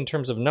do in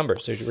terms of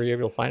numbers? Were you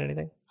able to find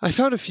anything? I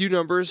found a few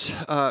numbers,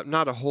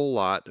 not a whole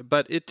lot,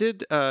 but it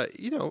did,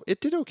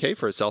 it did okay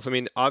for itself. I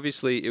mean,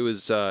 obviously, it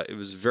was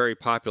very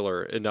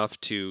popular enough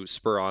to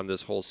spur on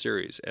this whole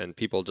series, and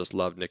people just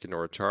loved Nick and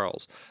Nora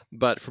Charles.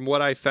 But from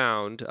what I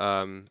found,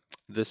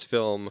 this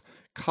film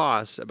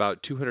cost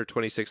about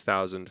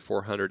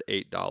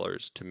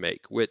 $226,408 to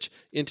make, which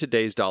in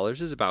today's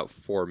dollars is about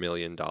 $4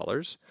 million.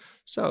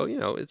 So,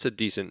 it's a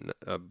decent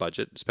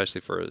budget,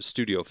 especially for a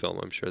studio film.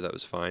 I'm sure that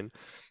was fine.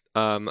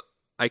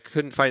 I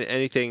couldn't find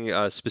anything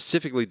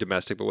specifically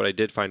domestic, but what I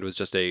did find was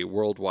just a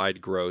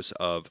worldwide gross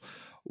of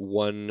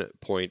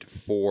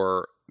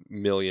 $1.4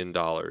 million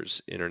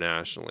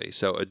internationally.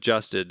 So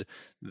adjusted,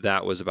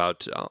 that was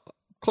about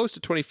close to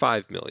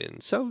 $25 million.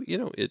 So,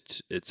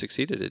 it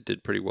succeeded. It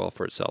did pretty well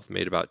for itself.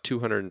 Made about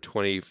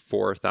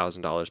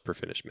 $224,000 per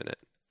finished minute.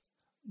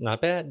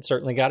 Not bad.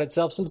 Certainly got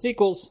itself some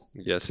sequels.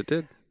 Yes, it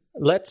did.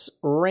 Let's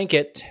rank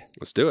it.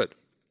 Let's do it.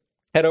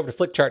 Head over to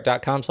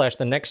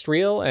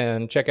flickchart.com/thenextreel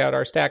and check out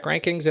our stack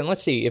rankings. And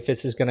let's see if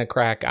this is going to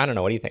crack, I don't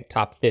know, what do you think,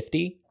 top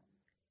 50?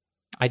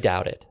 I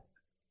doubt it.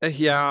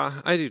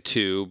 Yeah, I do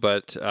too.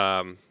 But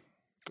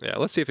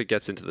let's see if it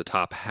gets into the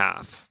top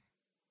half.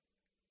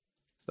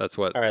 That's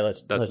what. All right,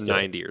 let's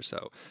 90 or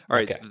so. All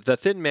right, okay. The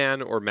Thin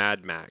Man or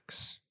Mad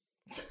Max?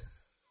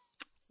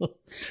 I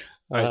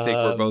think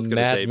we're both going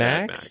to say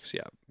Mad Max.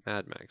 Yeah,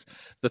 Mad Max.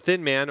 The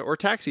Thin Man or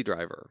Taxi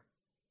Driver?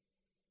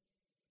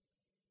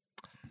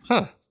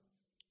 Huh.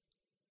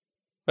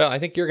 Well, I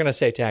think you're going to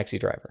say Taxi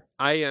Driver.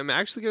 I am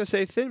actually going to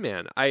say Thin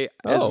Man.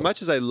 As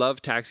much as I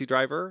love Taxi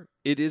Driver,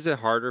 it is a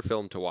harder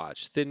film to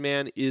watch. Thin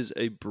Man is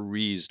a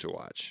breeze to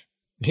watch.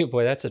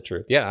 Boy, that's the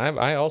truth. Yeah,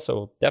 I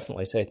also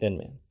definitely say Thin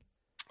Man.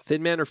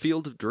 Thin Man or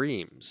Field of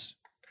Dreams?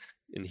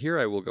 And here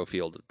I will go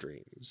Field of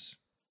Dreams.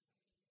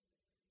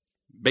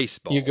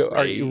 Baseball.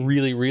 Are you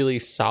really, really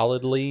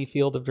solidly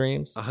Field of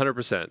Dreams?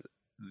 100%.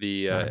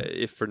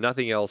 If for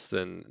nothing else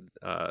than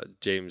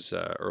James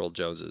Earl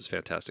Jones's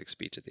fantastic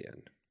speech at the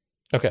end.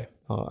 Okay,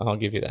 I'll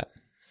give you that.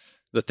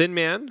 The Thin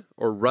Man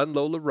or Run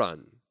Lola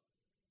Run?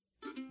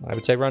 I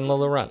would say Run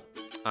Lola Run.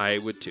 I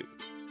would too.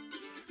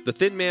 The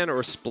Thin Man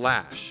or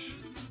Splash?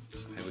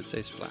 I would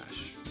say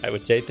Splash. I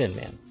would say Thin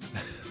Man.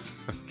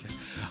 Okay.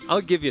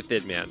 I'll give you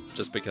Thin Man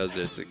just because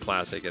it's a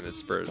classic and it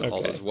spurred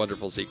all those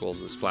wonderful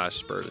sequels, and Splash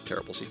spurred a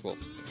terrible sequel.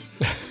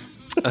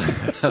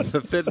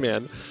 The Thin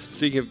Man,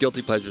 speaking of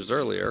guilty pleasures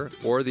earlier,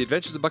 or The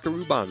Adventures of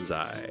Buckaroo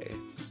Banzai?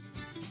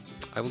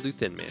 I will do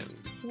Thin Man.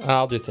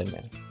 I'll do Thin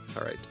Man.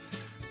 All right.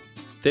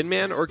 Thin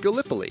Man or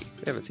Gallipoli?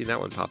 I haven't seen that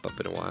one pop up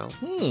in a while.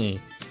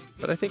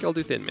 But I think I'll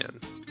do Thin Man.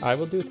 I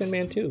will do Thin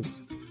Man too.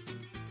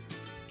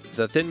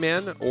 The Thin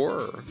Man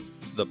or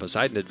The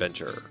Poseidon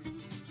Adventure?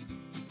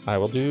 I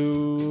will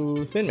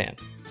do Thin Man.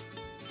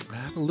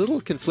 I'm a little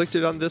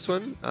conflicted on this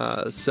one,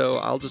 so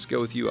I'll just go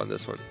with you on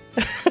this one.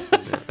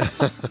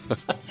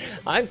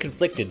 I'm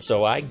conflicted,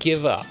 so I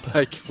give up.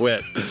 I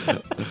quit.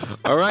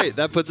 All right,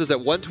 that puts us at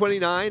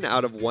 129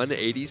 out of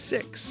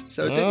 186.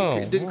 So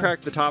it didn't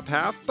crack the top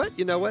half, but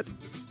you know what?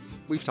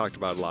 We've talked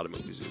about a lot of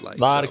movies we like.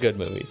 A lot of good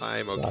movies.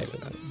 I'm okay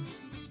with that.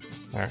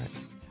 All right.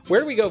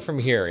 Where do we go from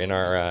here in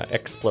our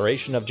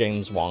exploration of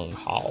James Wong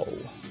Howe?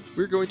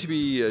 We're going to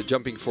be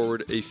jumping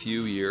forward a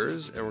few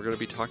years, and we're going to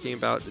be talking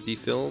about the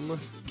film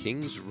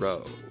King's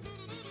Row.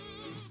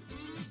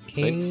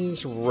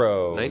 King's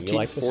Row.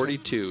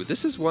 1942. Like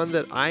this is one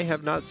that I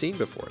have not seen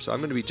before, so I'm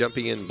going to be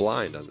jumping in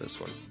blind on this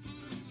one.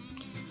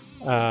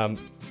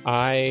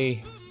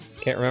 I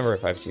can't remember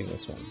if I've seen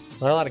this one.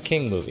 There are a lot of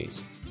King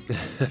movies.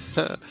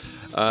 The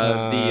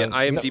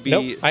IMDb...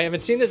 Nope, I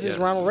haven't seen this. This is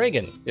Ronald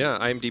Reagan. Yeah,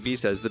 IMDb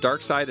says, the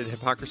dark side and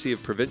hypocrisy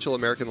of provincial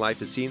American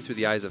life is seen through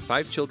the eyes of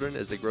 5 children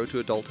as they grow to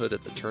adulthood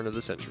at the turn of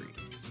the century.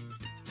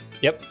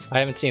 Yep, I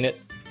haven't seen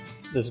it.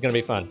 This is going to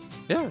be fun.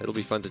 Yeah, it'll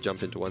be fun to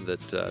jump into one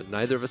that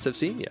neither of us have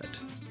seen yet.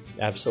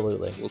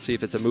 Absolutely. We'll see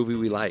if it's a movie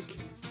we like.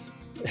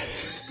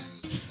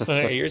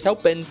 Here's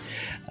hoping.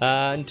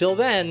 Until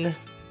then,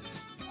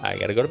 I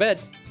got to go to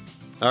bed.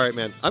 All right,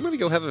 man. I'm going to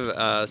go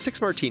have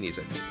 6 martinis,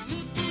 I think.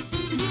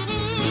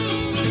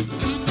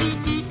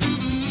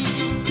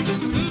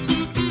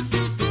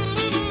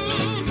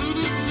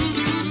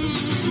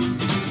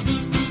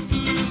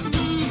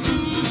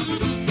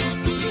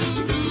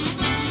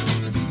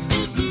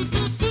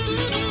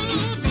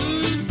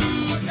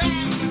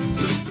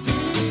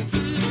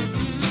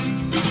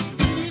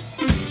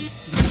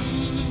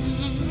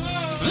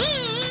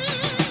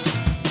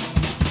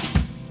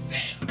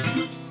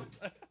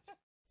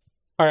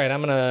 All right,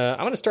 I'm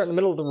gonna start in the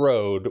middle of the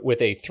road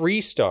with a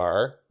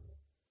 3-star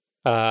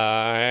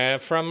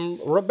from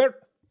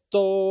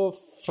Roberto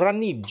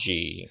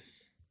Franigi.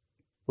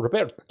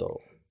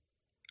 Roberto.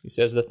 He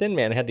says The Thin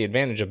Man had the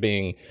advantage of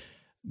being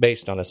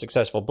based on a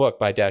successful book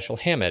by Dashiell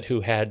Hammett,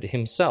 who had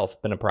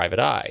himself been a private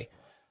eye.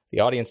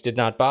 The audience did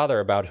not bother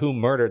about who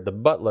murdered the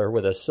butler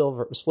with a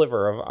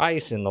sliver of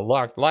ice in the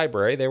locked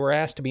library. They were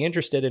asked to be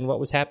interested in what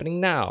was happening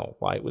now,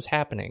 why it was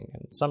happening,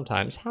 and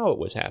sometimes how it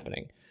was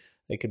happening.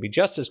 They could be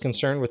just as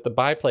concerned with the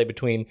byplay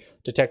between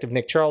Detective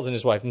Nick Charles and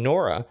his wife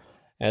Nora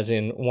as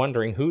in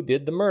wondering who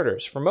did the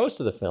murders. For most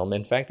of the film,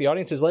 in fact, the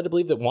audience is led to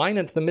believe that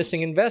Wynant, the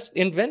missing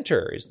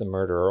inventor, is the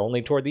murderer.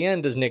 Only toward the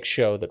end does Nick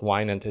show that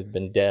Wynant has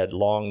been dead a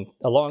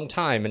long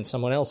time and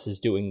someone else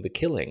is doing the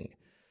killing.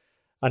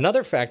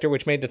 Another factor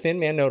which made The Thin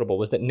Man notable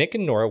was that Nick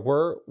and Nora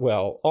were,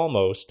 well,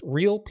 almost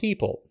real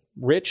people.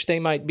 Rich they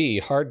might be,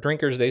 hard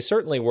drinkers they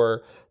certainly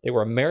were. They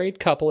were a married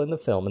couple in the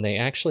film, and they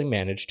actually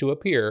managed to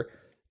appear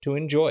to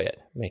enjoy it,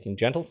 making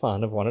gentle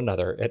fun of one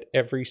another in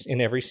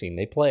every scene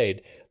they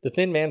played. The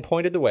Thin Man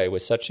pointed the way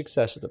with such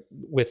success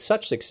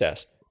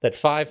that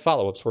 5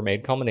 follow-ups were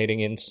made, culminating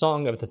in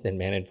Song of the Thin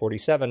Man in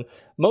 1947.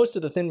 Most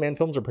of the Thin Man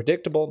films are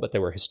predictable, but they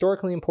were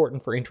historically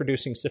important for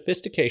introducing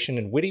sophistication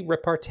and witty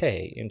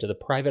repartee into the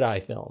private eye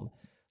film.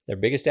 Their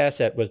biggest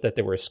asset was that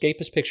they were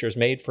escapist pictures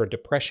made for a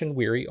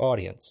depression-weary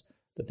audience.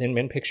 The Thin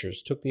Man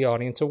pictures took the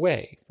audience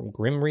away from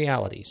grim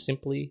reality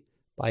simply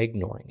by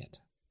ignoring it.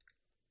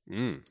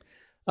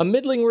 A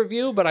middling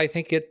review, but I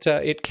think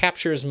it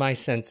captures my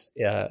sense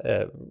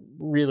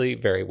really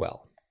very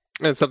well.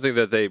 And something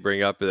that they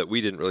bring up that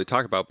we didn't really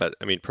talk about, but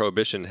I mean,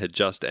 Prohibition had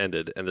just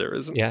ended, and there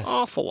was an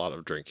awful lot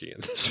of drinking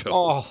in this film.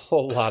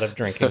 Awful lot of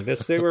drinking.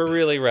 They were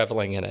really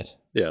reveling in it.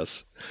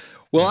 Yes.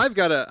 Well, I've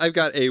got a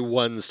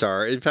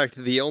 1-star. In fact,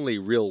 the only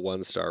real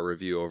 1-star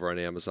review over on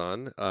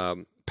Amazon.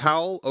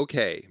 Powell,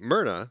 okay.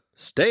 Myrna,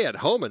 stay at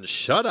home and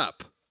shut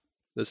up.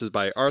 This is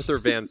by Arthur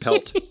Van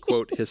Pelt,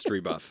 quote, history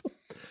buff.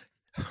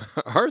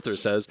 Arthur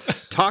says,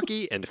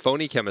 talky and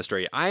phony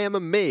chemistry. I am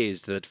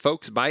amazed that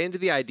folks buy into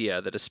the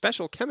idea that a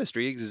special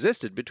chemistry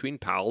existed between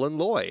Powell and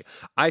Loy.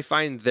 I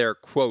find their,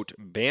 quote,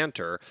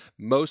 banter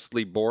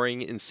mostly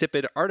boring,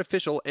 insipid,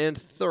 artificial, and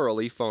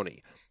thoroughly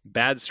phony.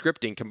 Bad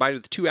scripting combined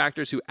with 2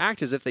 actors who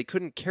act as if they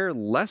couldn't care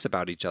less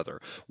about each other.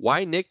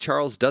 Why Nick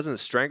Charles doesn't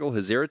strangle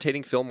his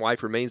irritating film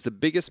wife remains the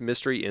biggest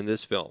mystery in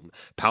this film.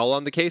 Powell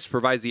on the case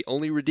provides the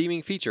only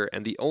redeeming feature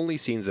and the only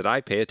scenes that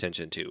I pay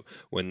attention to.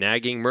 When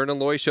nagging Myrna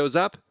Loy shows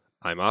up,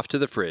 I'm off to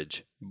the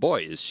fridge.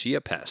 Boy, is she a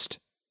pest.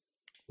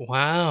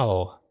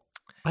 Wow.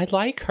 I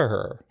like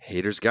her.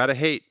 Haters gotta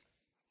hate.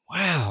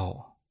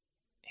 Wow.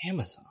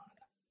 Amazon.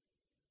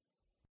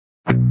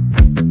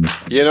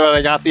 You know what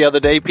I got the other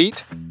day,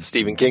 Pete?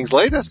 Stephen King's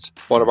latest.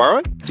 Want to borrow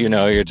it? Do you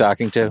know who you're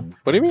talking to?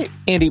 What do you mean?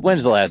 Andy,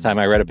 when's the last time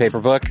I read a paper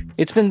book?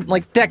 It's been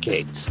like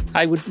decades.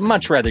 I would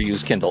much rather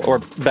use Kindle, or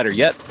better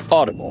yet,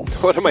 Audible.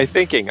 What am I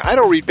thinking? I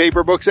don't read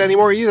paper books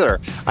anymore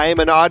either. I am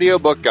an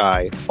audiobook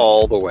guy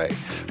all the way.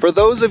 For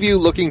those of you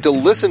looking to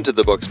listen to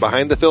the books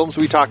behind the films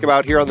we talk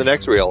about here on The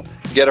Next Reel,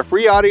 get a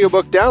free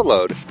audiobook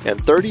download and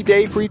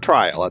 30-day free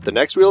trial at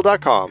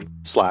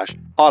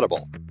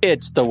thenextreel.com/audible.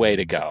 It's the way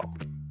to go.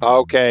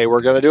 Okay,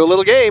 we're going to do a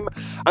little game.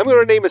 I'm going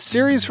to name a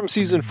series from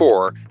Season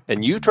 4,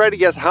 and you try to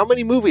guess how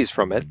many movies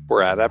from it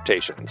were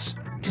adaptations.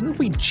 Didn't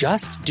we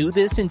just do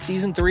this in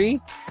Season 3?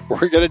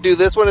 We're going to do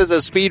this one as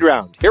a speed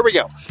round. Here we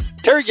go.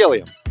 Terry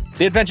Gilliam.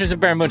 The Adventures of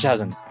Baron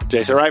Munchausen.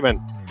 Jason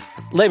Reitman.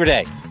 Labor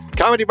Day.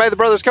 Comedy by the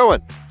Brothers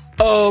Coen.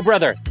 Oh,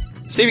 Brother.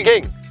 Stephen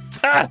King.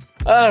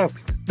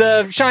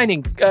 The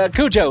Shining.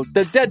 Cujo.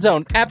 The Dead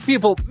Zone. Apt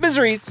Pupil.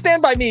 Misery.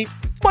 Stand By Me.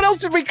 What else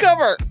did we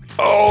cover?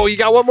 Oh, you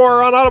got one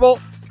more on Audible.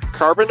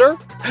 Carpenter?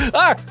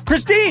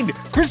 Christine!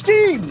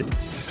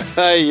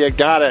 You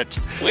got it.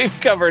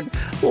 We've covered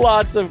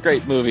lots of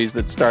great movies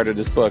that started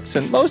as books,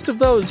 and most of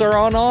those are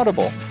on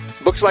Audible.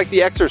 Books like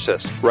The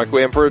Exorcist,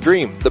 Requiem for a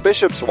Dream, The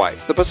Bishop's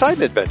Wife, The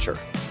Poseidon Adventure,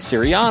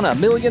 Syriana,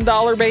 $1 Million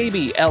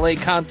Baby, LA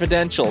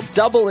Confidential,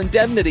 Double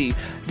Indemnity,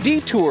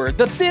 Detour,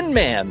 The Thin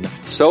Man.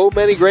 So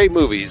many great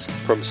movies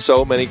from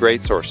so many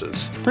great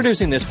sources.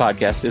 Producing this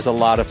podcast is a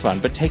lot of fun,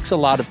 but takes a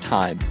lot of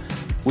time.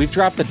 We've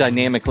dropped the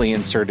dynamically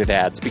inserted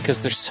ads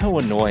because they're so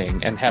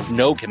annoying and have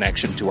no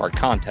connection to our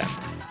content.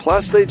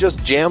 Plus, they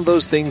just jam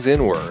those things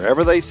in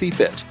wherever they see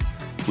fit.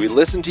 We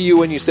listened to you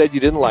when you said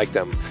you didn't like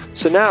them,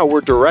 so now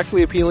we're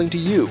directly appealing to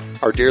you,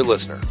 our dear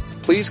listener.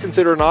 Please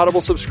consider an Audible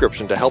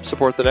subscription to help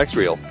support The Next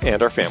Reel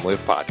and our family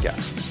of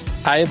podcasts.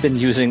 I have been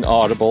using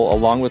Audible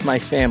along with my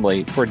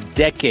family for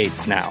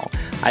decades now.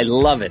 I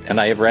love it, and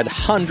I have read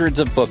hundreds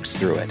of books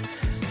through it.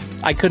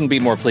 I couldn't be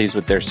more pleased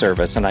with their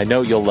service, and I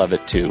know you'll love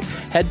it too.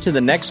 Head to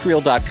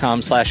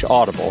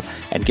thenextreel.com/audible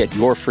and get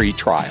your free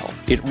trial.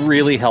 It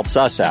really helps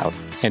us out,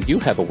 and you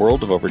have a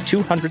world of over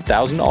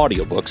 200,000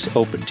 audiobooks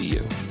open to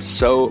you.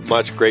 So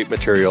much great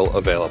material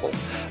available.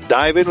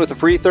 Dive in with a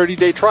free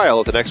 30-day trial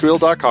at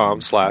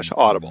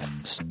thenextreel.com/audible.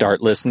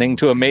 Start listening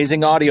to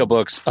amazing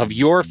audiobooks of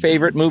your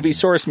favorite movie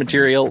source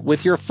material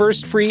with your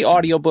first free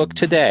audiobook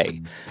today.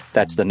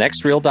 That's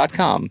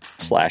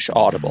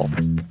thenextreel.com/audible.